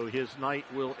 So his night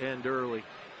will end early.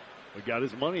 He got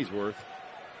his money's worth.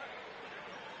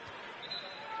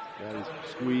 He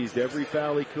squeezed every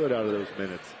foul he could out of those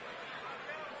minutes.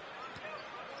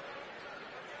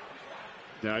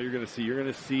 Now you're going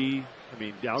to see, I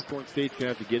mean, Alcorn State's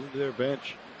going to have to get into their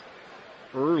bench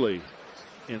early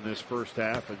in this first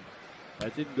half, and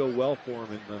that didn't go well for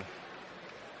him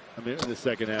in the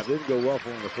second half. It didn't go well for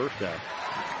him in the first half.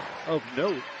 Of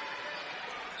note,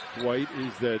 Dwight,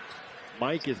 is that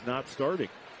Mike is not starting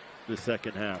the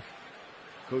second half.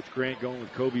 Coach Grant going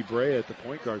with Kobe Brea at the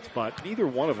point guard spot. Neither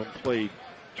one of them played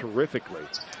terrifically.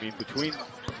 I mean, between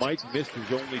Mike missed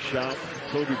his only shot,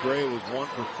 Kobe Brea was 1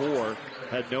 for 4,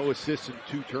 had no assists and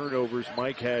 2 turnovers.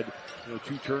 Mike had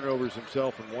 2 turnovers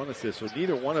himself and 1 assist. So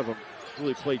neither one of them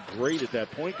really played great at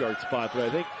that point guard spot. But I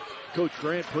think Coach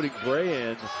Grant putting Brea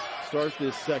in start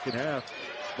this second half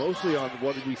mostly on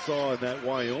what we saw in that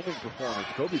Wyoming performance.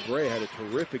 Kobe Brea had a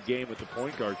terrific game at the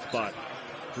point guard spot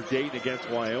for Dayton against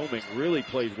Wyoming. Really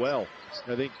played well.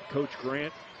 I think Coach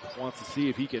Grant wants to see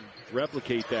if he can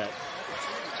replicate that.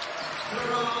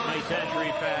 Nice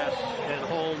entry pass, and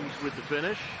Holmes with the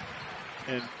finish.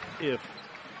 And if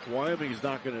Wyoming is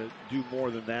not going to do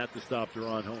more than that to stop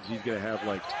Deron Holmes, he's going to have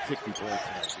like 60 points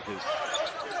tonight, because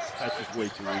that's just way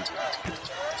too easy.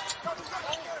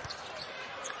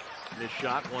 This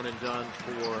shot, 1 and done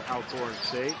for Alcorn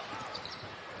State.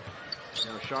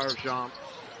 Charjean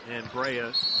and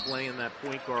Brea playing that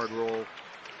point guard role.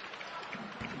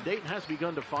 Dayton has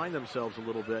begun to find themselves a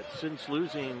little bit. Since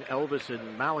losing Elvis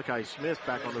and Malachi Smith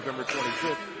back on November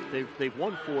 25th, they've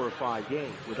won 4 or 5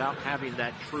 games without having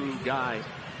that true guy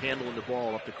handling the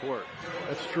ball up the court.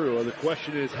 That's true. The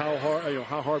question is how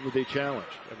hard would they challenge?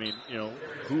 I mean,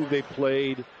 who they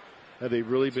played. Have they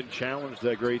really been challenged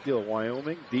that great deal?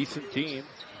 Wyoming, decent team,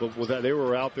 but with that, they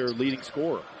were out there leading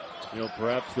scorer.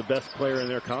 Perhaps the best player in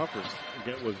their conference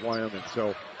was Wyoming.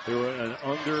 So they were an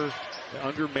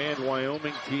undermanned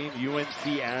Wyoming team.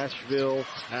 UNC Asheville,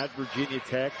 at Virginia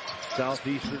Tech,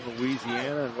 Southeastern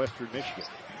Louisiana, and Western Michigan.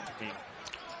 I mean,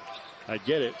 I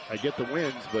get it. I get the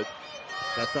wins, but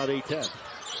that's not A-10.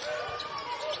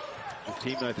 This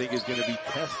team, I think, is going to be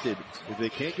tested. If they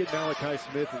can't get Malachi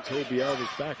Smith and Kobe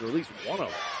Elvis back, or at least one of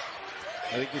them,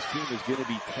 I think this team is going to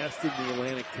be tested in the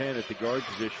Atlantic 10 at the guard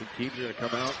position. Teams are going to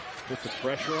come out, put some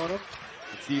pressure on them,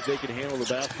 and see if they can handle the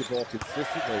basketball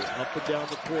consistently up and down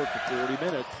the court for 40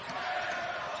 minutes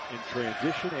in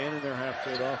transition and in their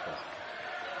half-court offense.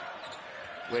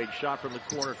 Wade's shot from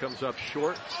the corner comes up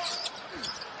short.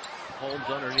 Holmes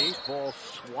underneath, ball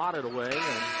swatted away,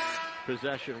 and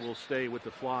possession will stay with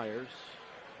the Flyers.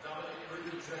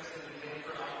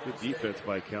 Good defense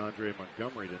by Keandre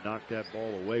Montgomery to knock that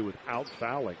ball away without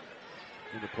fouling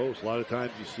in the post. A lot of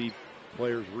times you see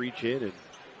players reach in and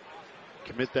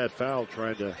commit that foul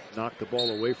trying to knock the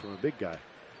ball away from a big guy.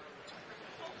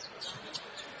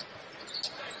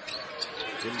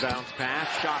 Inbounds pass,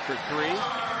 shot for 3.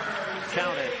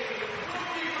 Count it.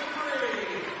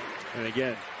 And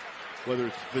again, whether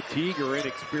it's fatigue or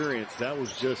inexperience, that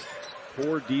was just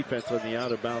poor defense on the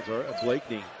out of bounds.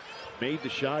 Blakeney made the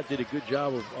shot, did a good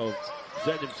job of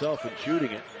setting himself and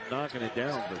shooting it, knocking it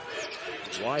down, but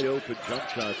wide open jump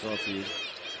shots off the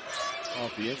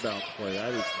inbounds play.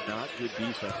 That is not good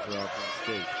defense for Alcorn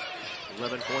State.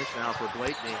 11 points now for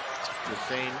Blakeney, the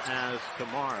same as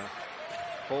Kamara.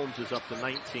 Holmes is up to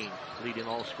 19, leading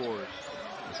all scorers.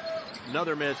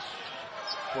 Another miss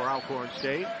for Alcorn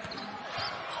State.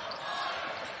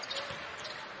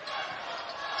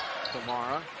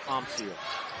 Kamara, Amsiel.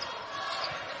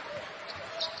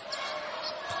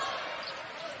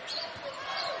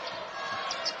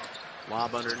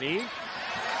 Lob underneath.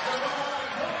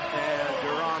 And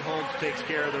Deron Holmes takes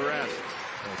care of the rest.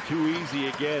 Too easy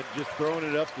again, just throwing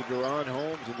it up to Deron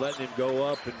Holmes and letting him go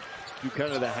up and do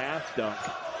kind of the half dunk.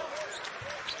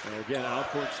 And again,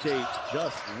 Alcorn State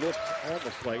just looks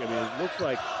almost like, it looks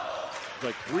like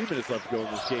 3 minutes left to go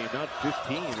in this game, not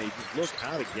 15. They just look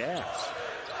out of gas.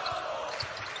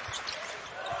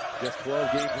 Just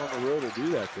 12 games on the road will do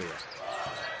that to you.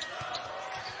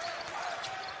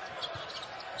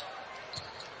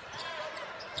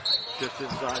 Just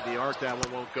inside the arc, that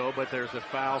one won't go, but there's a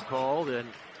foul called, and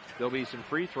there'll be some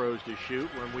free throws to shoot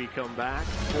when we come back.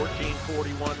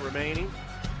 14:41 remaining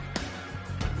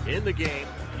in the game.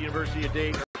 University of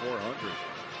Dayton. 400.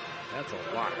 That's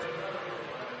a lot.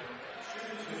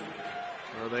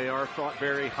 Well, they are thought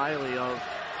very highly of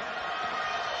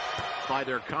by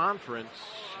their conference,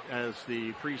 as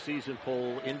the preseason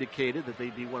poll indicated that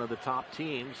they'd be one of the top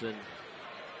teams, and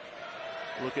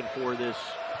looking for this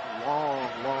long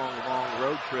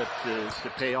road trip to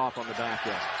pay off on the back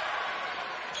end.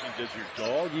 And does your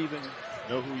dog even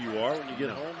know who you are when you get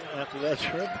home after that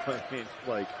trip? I mean,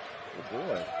 like, oh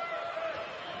boy.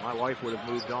 My wife would have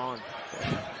moved on.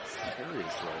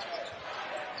 Seriously.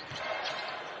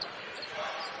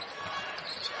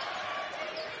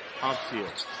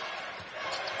 Upfield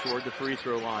toward the free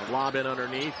throw line. Lob in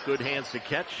underneath. Good hands to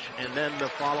catch. And then the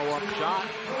follow-up shot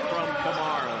from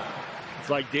Kamara. It's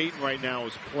like Dayton right now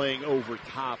is playing over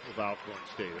top of Alcorn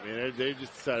State. I mean, they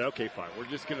just decided, okay, fine, we're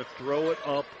just going to throw it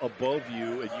up above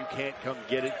you, and you can't come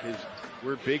get it because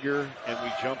we're bigger and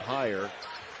we jump higher.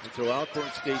 And so Alcorn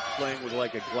State's playing with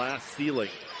like a glass ceiling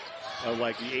of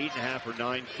like the 8.5 or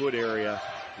 9 foot area,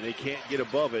 and they can't get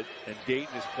above it. And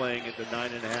Dayton is playing at the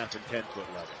 9.5 and 10 foot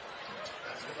level.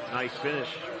 Nice finish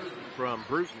from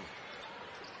Bruton.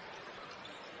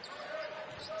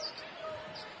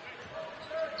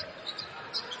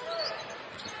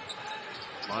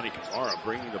 Monty Kamara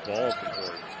bringing the ball up the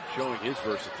court, showing his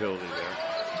versatility there.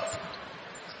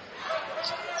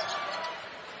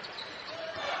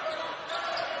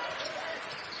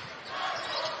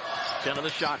 Ten on the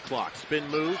shot clock. Spin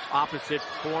move, opposite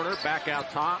corner, back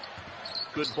out top.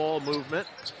 Good ball movement,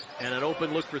 and an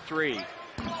open look for three.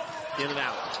 In and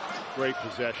out. Great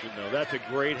possession, though. That's a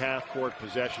great half-court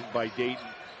possession by Dayton.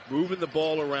 Moving the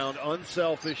ball around,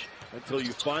 unselfish, until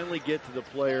you finally get to the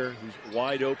player who's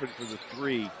wide open for the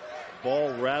three.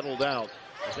 Ball rattled out.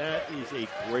 That is a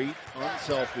great,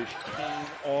 unselfish, team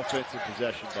offensive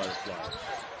possession by the Flyers.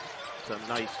 It's a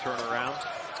nice turnaround.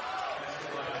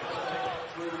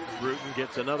 Bruton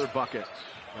gets another bucket.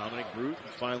 Dominic Bruton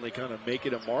finally kind of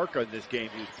making a mark on this game.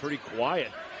 He was pretty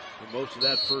quiet for most of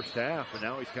that first half, and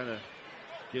now he's kind of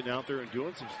getting out there and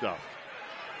doing some stuff.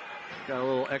 Got a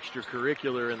little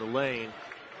extracurricular in the lane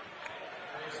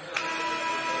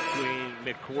between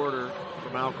McWhorter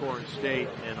from Alcorn State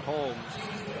and Holmes.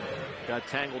 Got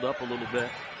tangled up a little bit.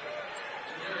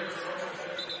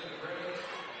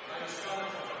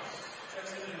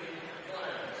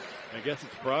 I guess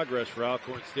it's progress for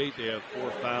Alcorn State. They have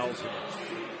 4 fouls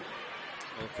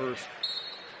in the first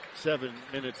 7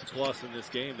 minutes plus in this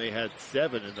game. They had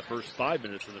 7 in the first 5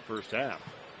 minutes in the first half.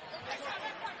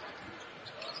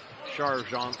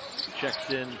 Charjean checks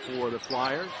in for the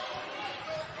Flyers.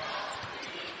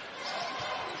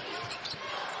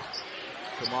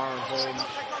 Kamara and Holmes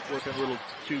working a little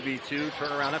 2v2.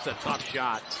 Turnaround, that's a tough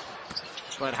shot.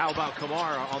 But how about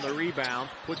Kamara on the rebound?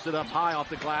 Puts it up high off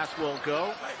the glass, won't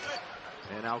go.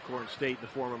 And Alcorn State, in the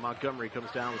form of Montgomery,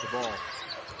 comes down with the ball.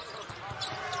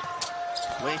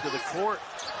 Lane to the court.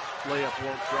 Layup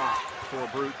won't drop for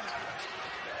Bruton.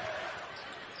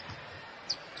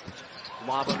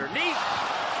 Lob underneath.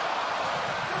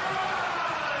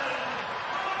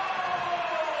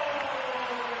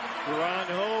 Deron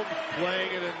Holmes playing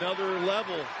at another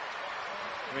level.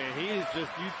 I mean, he's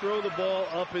just, you throw the ball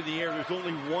up in the air, there's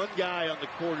only one guy on the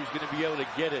court who's going to be able to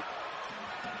get it.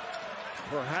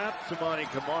 Perhaps Samani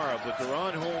Kamara, but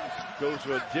Deron Holmes goes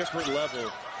to a different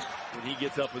level when he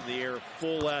gets up in the air,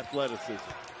 full athleticism.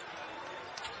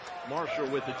 Marshall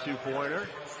with the 2-pointer.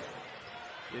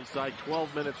 Inside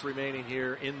 12 minutes remaining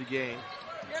here in the game.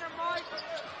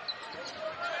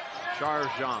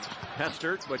 Charjean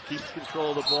pestered, but keeps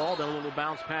control of the ball. Then a little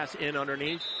bounce pass in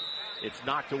underneath. It's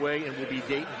knocked away and will be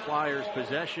Dayton Flyers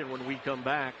possession when we come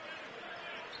back.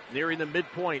 Nearing the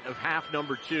midpoint of half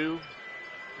number 2.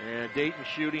 And Dayton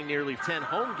shooting nearly 10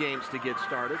 home games to get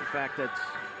started. In fact, that's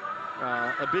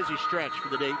a busy stretch for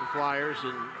the Dayton Flyers,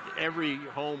 and every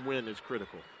home win is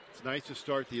critical. It's nice to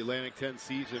start the Atlantic 10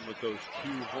 season with those 2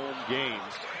 home games.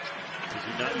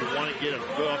 Because you want to get them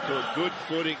off to a good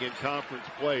footing in conference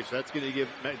play. So that's going to give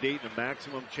Dayton a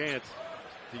maximum chance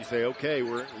You say, okay,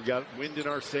 we got wind in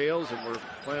our sails and we're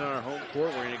playing on our home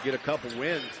court. We're going to get a couple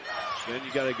wins. Then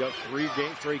you got to go 3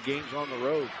 straight games on the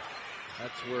road.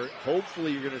 That's where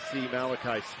hopefully you're going to see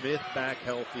Malachi Smith back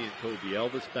healthy and Kobe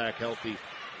Elvis back healthy,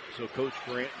 so Coach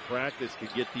Grant in practice can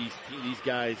get these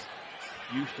guys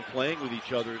used to playing with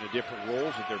each other in the different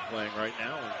roles that they're playing right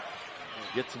now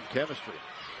and get some chemistry.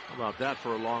 How about that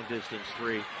for a long distance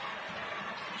 3?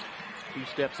 2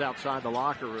 steps outside the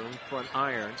locker room, front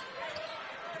iron.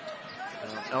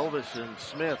 Elvis and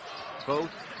Smith both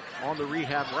on the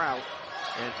rehab route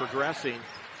and progressing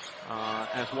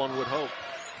as one would hope.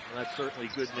 Well, that's certainly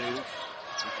good news.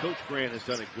 And Coach Grant has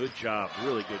done a good job,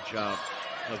 really good job,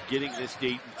 of getting this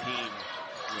Dayton team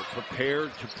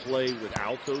prepared to play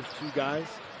without those 2 guys.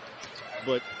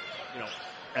 But,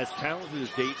 as talented as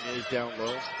Dayton is down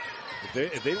low,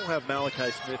 if they don't have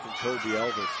Malachi Smith and Kobe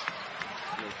Elvis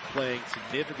playing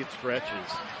significant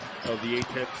stretches of the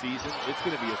A-10 season, it's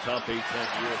going to be a tough A-10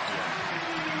 year for them.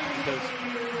 Because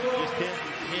you just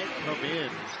can't come in.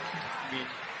 I mean,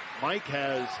 Mike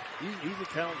he's a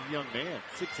talented young man,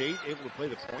 6'8", able to play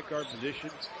the point guard position,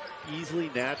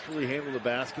 easily, naturally handle the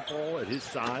basketball at his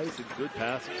size and good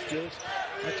passing skills.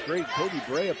 That's great. Kobe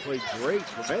Brea played great,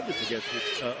 tremendous against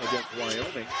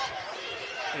Wyoming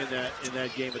in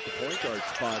that game at the point guard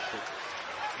spot. But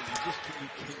you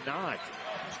cannot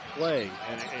play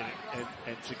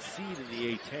and succeed in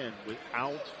the A-10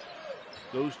 without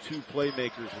those 2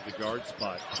 playmakers at the guard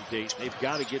spot to Dayton. They've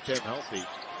got to get them healthy.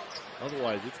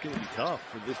 Otherwise, it's going to be tough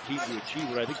for this team to achieve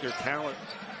what I think their talent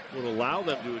would allow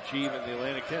them to achieve in the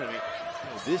Atlantic 10. I mean,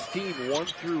 this team 1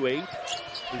 through 8 is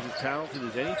as talented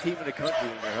as any team in the country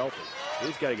when they're healthy. They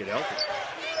just got to get healthy.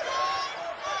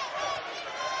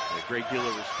 A great deal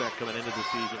of respect coming into the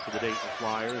season for the Dayton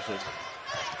Flyers, and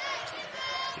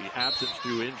the absence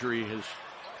through injury has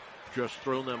just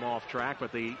thrown them off track,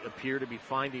 but they appear to be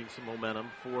finding some momentum.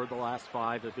 4 of the last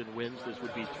 5 have been wins. This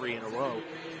would be 3 in a row.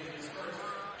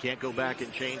 Can't go back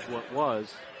and change what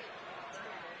was,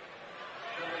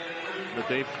 but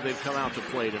they've come out to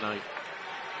play tonight.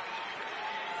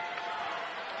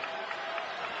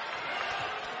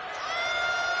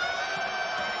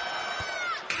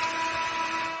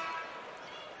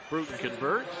 Bruton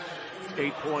converts.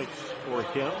 8 points for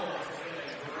him.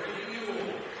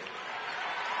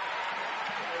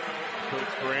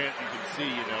 Coach Grant, you can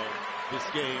see, this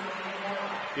game,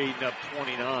 Dayton up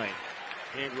 29.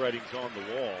 Handwriting's on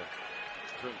the wall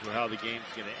in terms of how the game's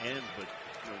going to end, but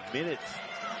minutes,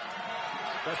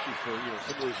 especially for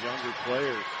some of those younger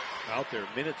players out there,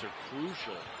 minutes are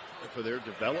crucial for their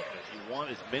development. You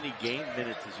want as many game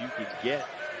minutes as you can get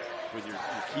with your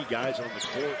key guys on the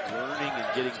court, learning and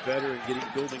getting better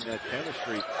and building that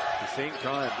chemistry. At the same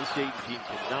time, this Dayton team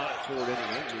cannot afford any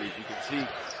injuries. You can see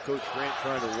Coach Grant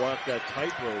trying to walk that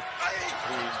tightrope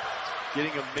between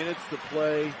getting them minutes to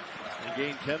play and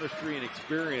gain chemistry and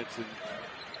experience, and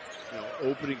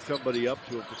opening somebody up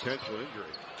to a potential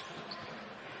injury.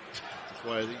 That's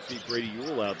why I think you see Brady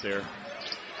Ewell out there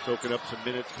soaking up some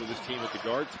minutes for this team at the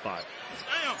guard spot.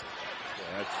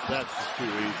 Yeah, that's just too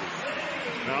easy.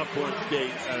 And Alcorn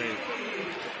State,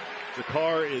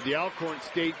 the Alcorn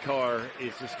State car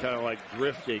is just kind of like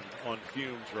drifting on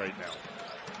fumes right now.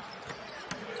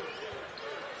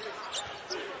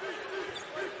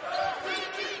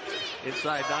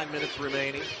 Inside 9 minutes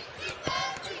remaining.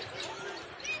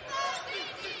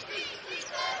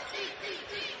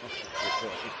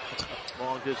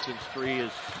 Long distance 3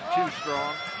 is too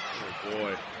strong. Oh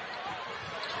boy.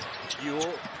 Ewell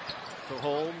to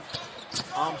Holmes.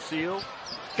 Amzil.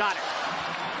 Got it.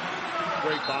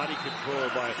 Great body control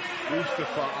by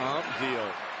Mustafa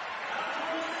Amzil.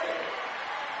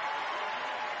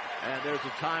 And there's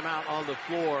a timeout on the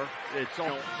floor. It's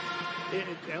on.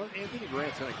 Anthony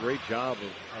Grant's done a great job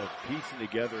of piecing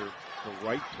together the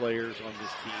right players on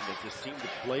this team that just seem to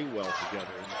play well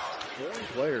together. And foreign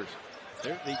players,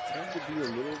 they tend to be a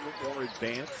little bit more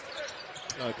advanced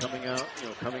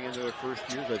coming into their first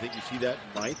years. I think you see that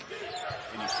in Mike,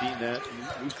 and you've seen that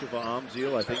Mustafa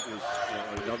Amzil, I think,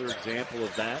 was another example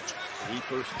of that when he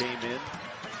first came in.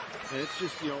 And it's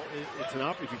just, it's an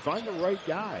opportunity. If you find the right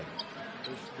guy,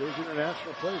 those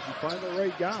international players, you find the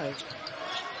right guy,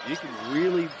 you can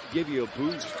really give you a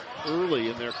boost early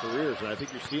in their careers, and I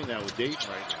think you're seeing that with Dayton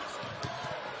right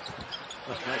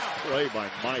now. A nice play by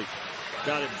Mike.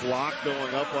 Got it blocked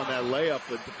going up on that layup,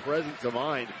 but the presence of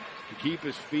mind to keep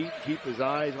his feet, keep his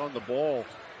eyes on the ball,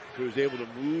 so he was able to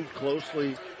move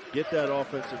closely, get that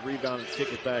offensive rebound, and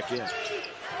kick it back in.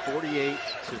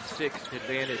 48-6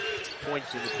 advantage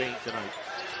points in the paint tonight.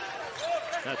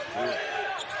 That's cool.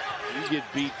 You get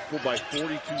beat by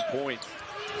 42 points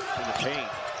in the paint.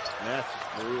 That's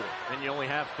brutal. And you only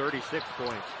have 36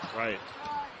 points. Right.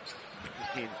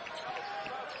 I mean,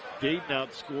 Dayton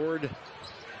outscored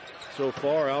so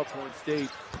far Alcorn State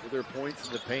with their points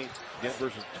in the paint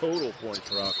versus total points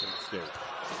for Alcorn State.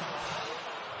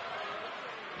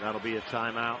 That'll be a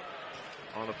timeout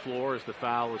on the floor as the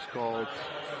foul is called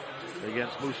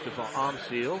against Mustafa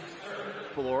Amsil.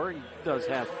 He does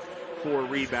have 4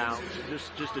 rebounds.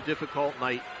 Just a difficult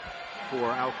night for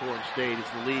Alcorn State as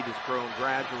the lead has grown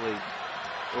gradually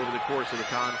over the course of the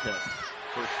contest.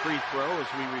 First free throw as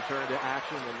we return to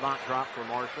action will not drop for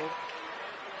Marshall.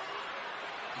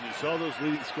 And you saw those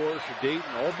leading scorers for Dayton,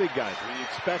 all big guys. I mean, you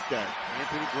expect that.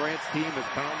 Anthony Grant's team is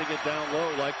pounding it down low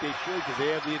like they should because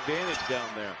they have the advantage down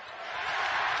there.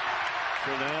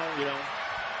 So now,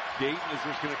 Dayton is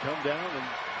just going to come down and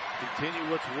continue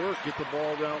what's work, get the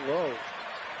ball down low.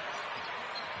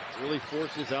 Really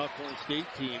forces Alcorn State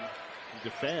team to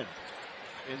defend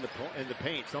in the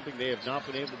paint, something they have not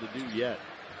been able to do yet.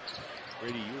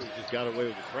 Brady Ewers just got away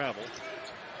with the travel.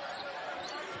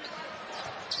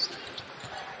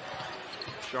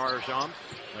 Sharjam.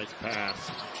 Nice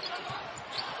pass.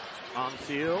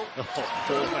 Amsil. Oh,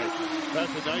 boy.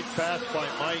 That's a nice pass by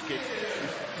Mike. And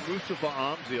Mustafa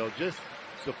Amsil, just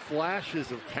the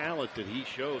flashes of talent that he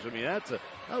shows. I mean, that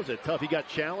was a tough. He got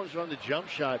challenged on the jump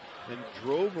shot and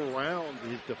drove around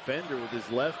his defender with his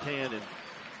left hand, and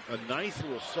a nice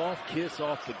little soft kiss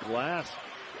off the glass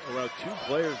around 2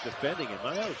 players defending him.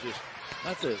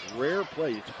 That's a rare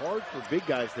play. It's hard for big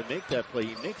guys to make that play.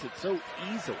 He makes it so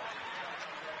easily.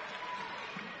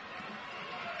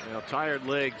 Tired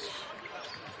legs.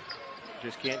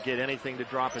 Just can't get anything to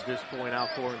drop at this point,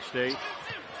 Alcorn State.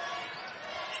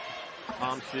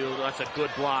 Amsil, that's a good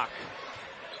block.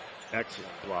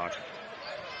 Excellent block.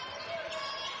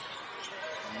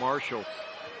 Marshall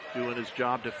doing his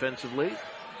job defensively.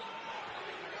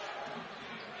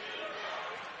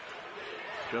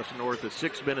 Just north of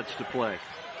 6 minutes to play.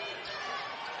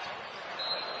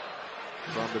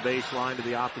 From the baseline to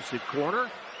the opposite corner.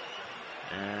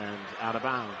 And out of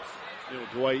bounds.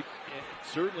 Dwight,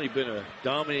 it's certainly been a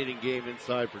dominating game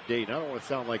inside for Dayton. I don't want to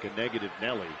sound like a negative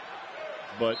Nelly,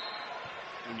 but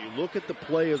when you look at the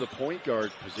play of the point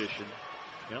guard position,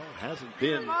 it hasn't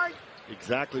been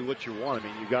exactly what you want. I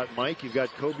mean, you've got Mike, you've got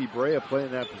Kobe Brea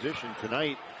playing that position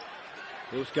tonight.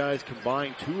 Those guys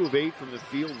combined 2 of 8 from the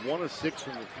field, 1 of 6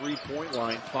 from the three-point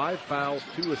line, 5 fouls,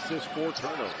 2 assists, 4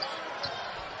 turnovers.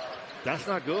 That's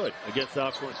not good against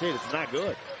Alcorn State. It's not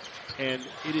good. And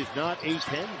it is not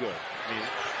A-10 good. I mean,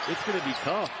 it's going to be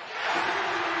tough.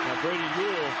 Now, Brady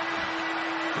Ewell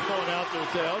going out there and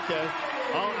say, okay,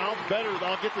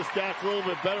 I'll get the stats a little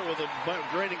bit better with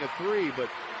draining a 3. But,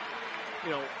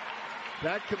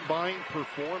 that combined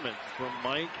performance from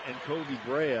Mike and Kobe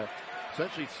Brea,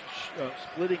 essentially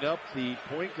splitting up the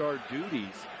point guard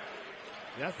duties,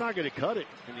 that's not going to cut it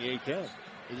in the A-10.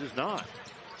 It's just not.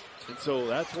 And so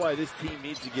that's why this team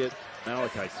needs to get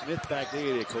Malachi Smith back. They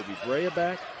get Kobe Brea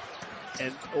back,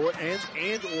 or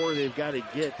they've got to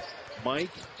get Mike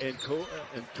and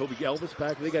Toby Elvis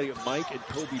back. They got to get Mike and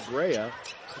Kobe Brea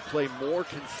to play more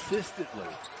consistently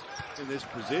in this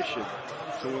position.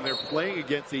 So when they're playing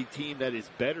against a team that is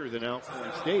better than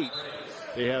Alcorn State,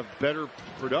 they have better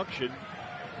production,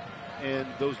 and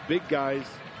those big guys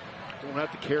don't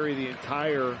have to carry the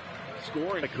entire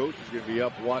scoring. The coach is going to be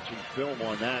up watching film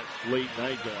on that late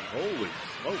night going, holy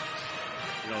smokes.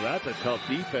 That's a tough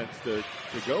defense to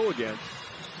go against.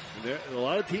 And a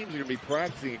lot of teams are going to be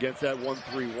practicing against that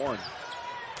 1-3-1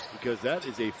 because that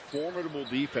is a formidable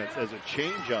defense as a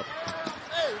changeup.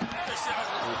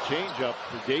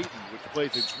 For Dayton, which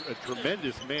plays a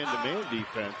tremendous man-to-man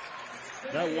defense.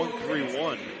 That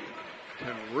 1-3-1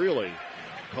 can really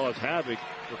cause havoc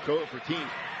for teams.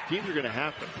 Teams are going to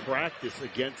have to practice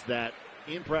against that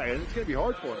in practice. And it's going to be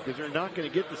hard for them because they're not going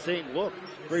to get the same look.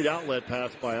 Great outlet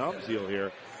pass by Amsil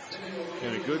here.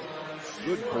 And a good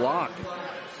block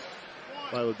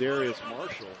by Ladarius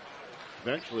Marshall.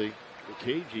 Eventually,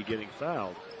 KG getting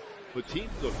fouled. But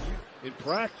teams, look, in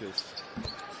practice,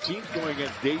 teams going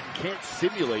against Dayton can't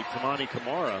simulate Tamani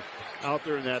Kamara out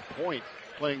there in that point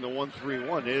playing the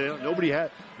 1-3-1.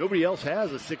 Nobody else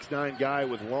has a 6'9" guy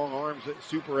with long arms,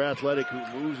 super athletic,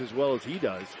 who moves as well as he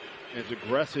does and is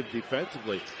aggressive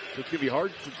defensively. So it's going to be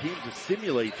hard for teams to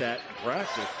simulate that in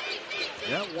practice.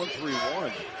 And that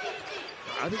 1-3-1,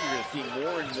 I think you're going to see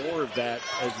more and more of that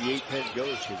as the A-10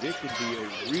 goes, because it can be a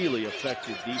really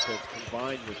effective defense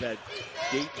combined with that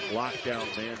Dayton lockdown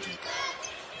man defense.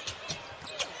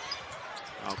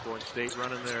 Alcorn State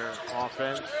running their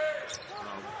offense.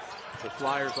 The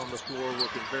Flyers on the floor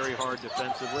working very hard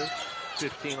defensively.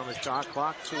 15 on the shot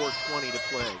clock, 4:20 to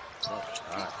play.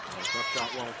 Tough shot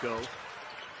won't go.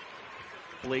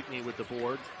 Blakeney with the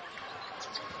board.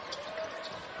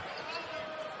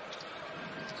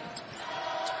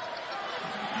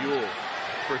 Ewell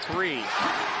for three. He's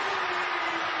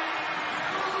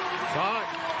hot.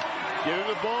 Give him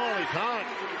the ball. He's hot.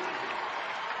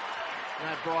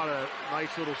 That brought a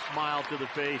nice little smile to the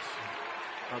face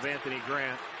of Anthony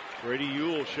Grant. Brady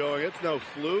Ewell showing it's no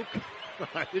fluke.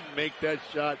 I didn't make that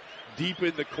shot deep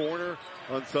in the corner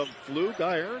on some fluke.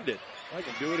 I earned it. I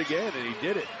can do it again, and he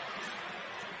did it.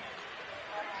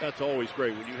 That's always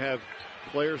great when you have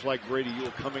players like Brady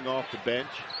Ewell coming off the bench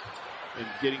and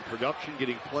getting production,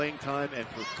 getting playing time, and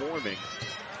performing.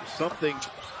 Something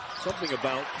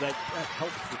about that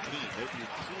helps the team. Your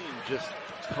team just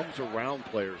comes around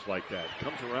players like that,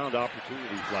 comes around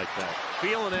opportunities like that.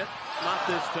 Feeling it, not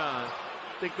this time. I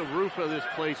think the roof of this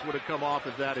place would have come off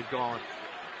if that had gone.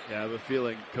 Yeah, I have a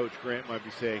feeling Coach Grant might be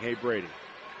saying, hey, Brady,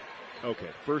 okay,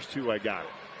 first two I got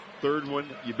it. Third one,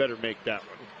 you better make that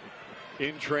one.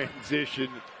 In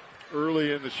transition,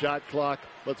 early in the shot clock,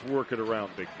 let's work it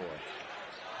around, big boy.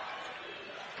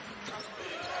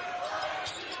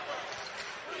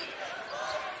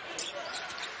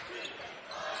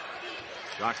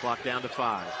 Shot clock down to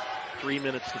 5. 3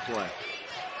 minutes to play.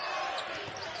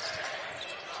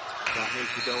 Shot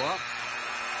needs to go up.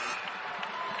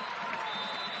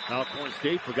 Alcorn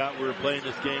State forgot we were playing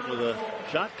this game with a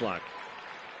shot clock.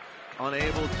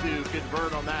 Unable to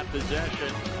convert on that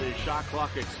possession. The shot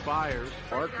clock expires.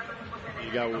 Mark,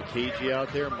 you got Wukiji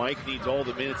out there. Mike needs all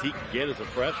the minutes he can get as a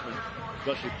freshman,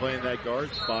 especially playing that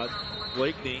guard spot.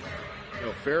 Blakeney,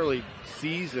 fairly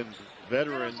seasoned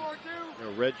veteran,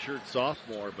 redshirt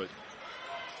sophomore, but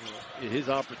his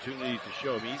opportunity to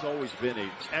show. I mean, he's always been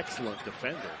an excellent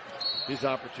defender. His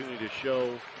opportunity to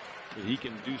show that he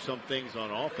can do some things on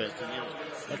offense, and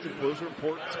those are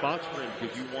important spots for him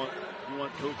because you want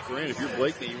Coach Grant. If you're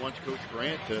Blakeney, you want Coach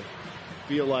Grant to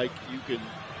feel like you can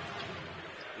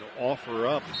offer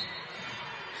up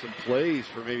some plays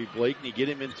for maybe Blakeney, get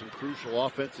him in some crucial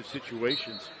offensive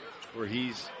situations where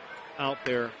he's out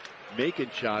there making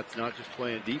shots, not just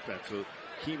playing defense. So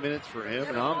key minutes for him.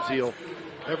 And Amzil,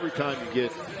 every time you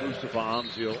get Mustafa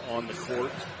Amzil on the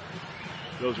court,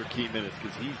 those are key minutes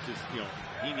because he's just,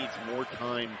 he needs more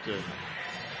time to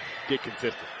get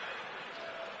consistent.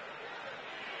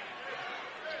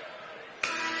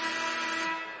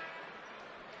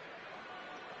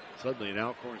 Suddenly an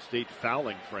Alcorn State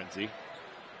fouling frenzy.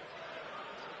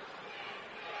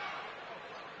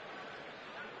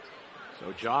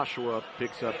 So Joshua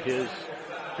picks up his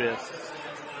 5th.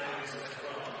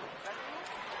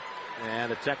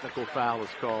 And a technical foul is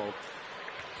called.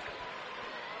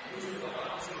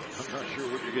 I'm not sure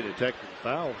what you're getting a technical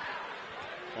foul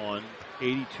on.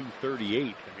 82-38. I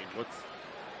mean, what's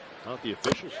not the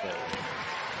official's fault?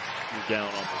 You're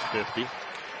down almost 50. Just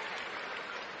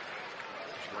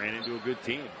ran into a good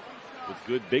team with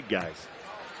good big guys.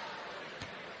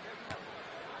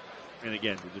 And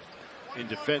again, in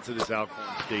defense of this Alcorn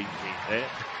State team,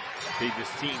 they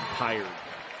just seem tired.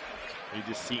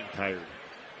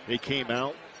 They came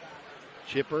out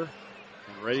chipper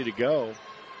and ready to go.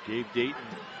 Gave Dayton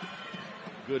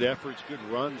good efforts, good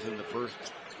runs in the first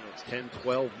 10,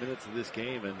 12 minutes of this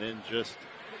game, and then just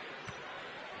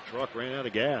the truck ran out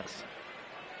of gas.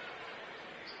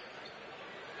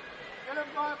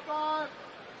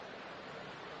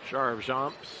 Sharv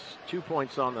Jumps, 2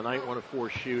 points on the night, 1 of 4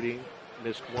 shooting.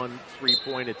 Missed 1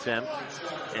 3-point attempt,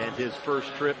 and his first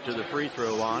trip to the free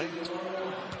throw line.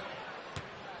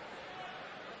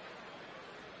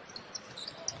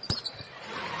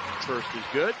 First is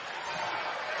good.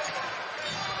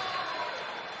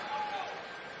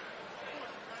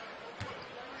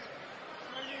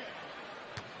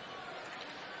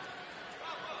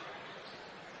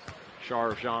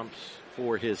 Sharv jumps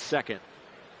for his second.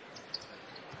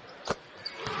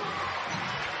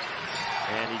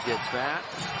 And he gets that.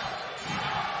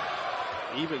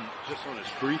 Even just on his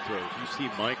free throws, you see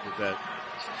Mike with that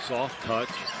soft touch.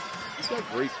 He's got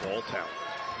great ball talent. I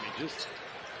mean, just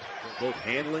both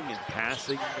handling and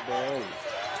passing the ball.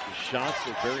 His shots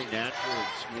are very natural and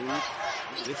smooth.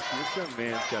 This young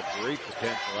man's got great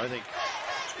potential. I think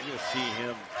you're going to see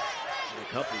him in a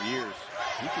couple of years.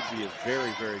 He could be a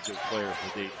very, very good player for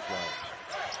Dayton Flyers.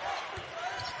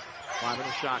 5 on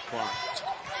the shot clock.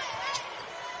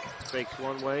 Fakes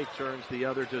one way, turns the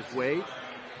other, does Wade,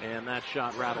 and that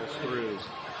shot rattles through.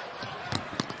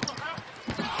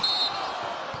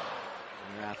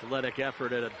 An athletic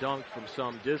effort at a dunk from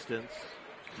some distance.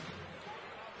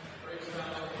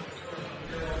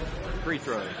 Free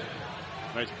throws.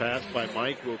 Nice pass by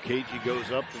Mike. Wilkagey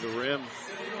goes up to the rim.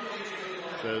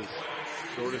 Says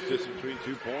shortest distance between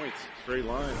 2 points. Straight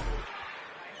line.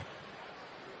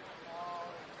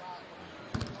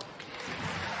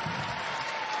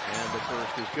 And the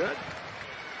first is good.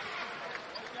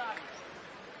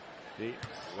 Dayton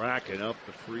racking up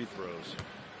the free throws.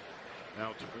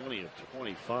 Now 20 of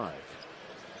 25.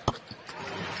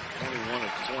 21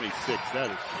 of 26.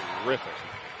 That is terrific.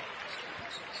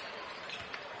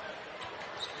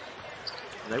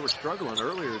 They were struggling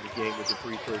earlier in the game with the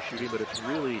free throw shooting, but it's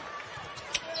really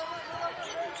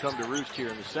come to roost here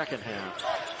in the second half.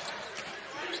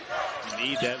 You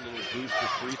need that little boost of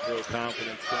free throw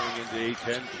confidence going into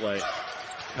A10 play.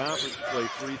 Conference play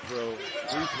free throws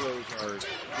are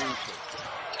crucial.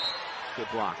 Good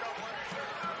block.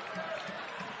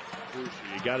 Crucial.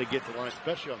 You got to get the line,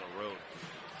 especially on the road.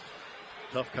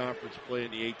 Tough conference play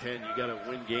in the A10. You got to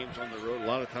win games on the road. A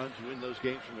lot of times you win those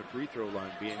games from the free throw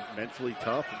line, being mentally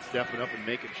tough and stepping up and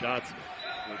making shots.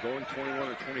 We're going 21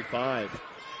 or 25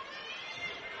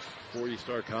 before you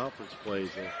start conference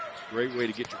plays. A great way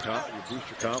to get your boost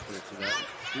your confidence in that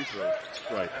free throw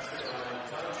strike.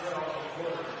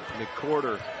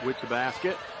 McCorder with the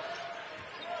basket.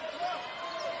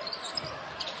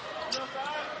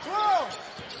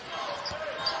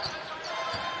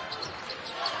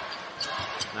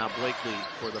 Now Blakely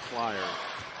for the Flyers.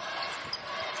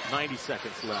 90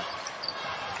 seconds left.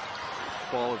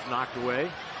 Ball is knocked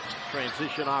away.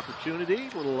 Transition opportunity.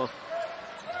 A little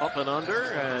up and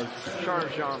under as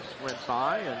Charles went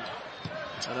by, and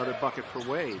another bucket for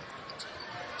Wade.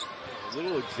 A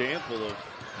little example of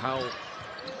how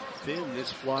thin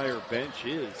this Flyer bench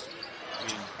is. I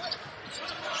mean,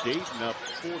 Dayton up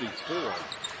 44.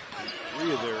 And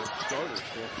 3 of their starters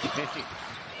for the game.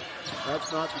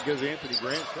 That's not because Anthony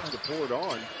Grant's trying to pour it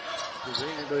on, because there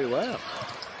ain't anybody left.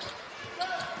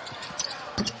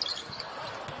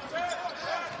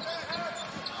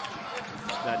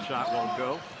 That shot won't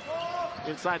go.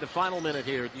 Inside the final minute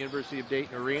here at the University of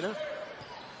Dayton Arena,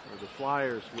 where the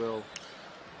Flyers will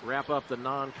wrap up the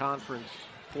non-conference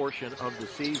portion of the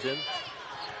season.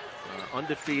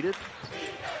 Undefeated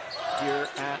here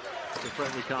at the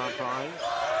friendly confines.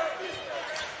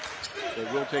 They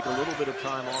will take a little bit of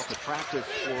time off to practice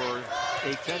for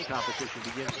A10 competition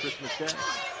begins Christmas Day.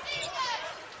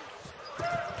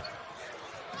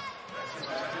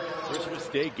 Christmas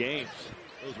Day games,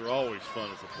 those are always fun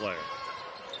as a player.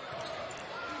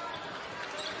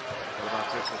 What about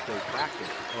Christmas Day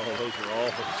practice? Oh, those are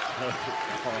awesome.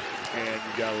 And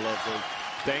you gotta love those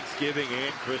Thanksgiving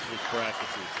and Christmas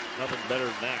practices. Nothing better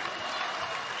than that.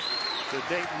 So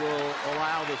Dayton will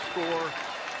allow the score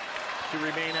to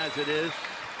remain as it is,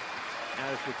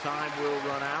 as the time will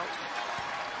run out.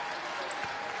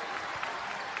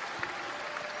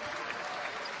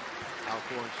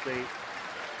 Alcorn State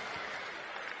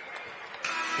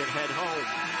can head home.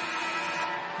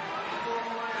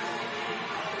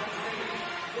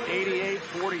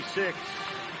 88-46.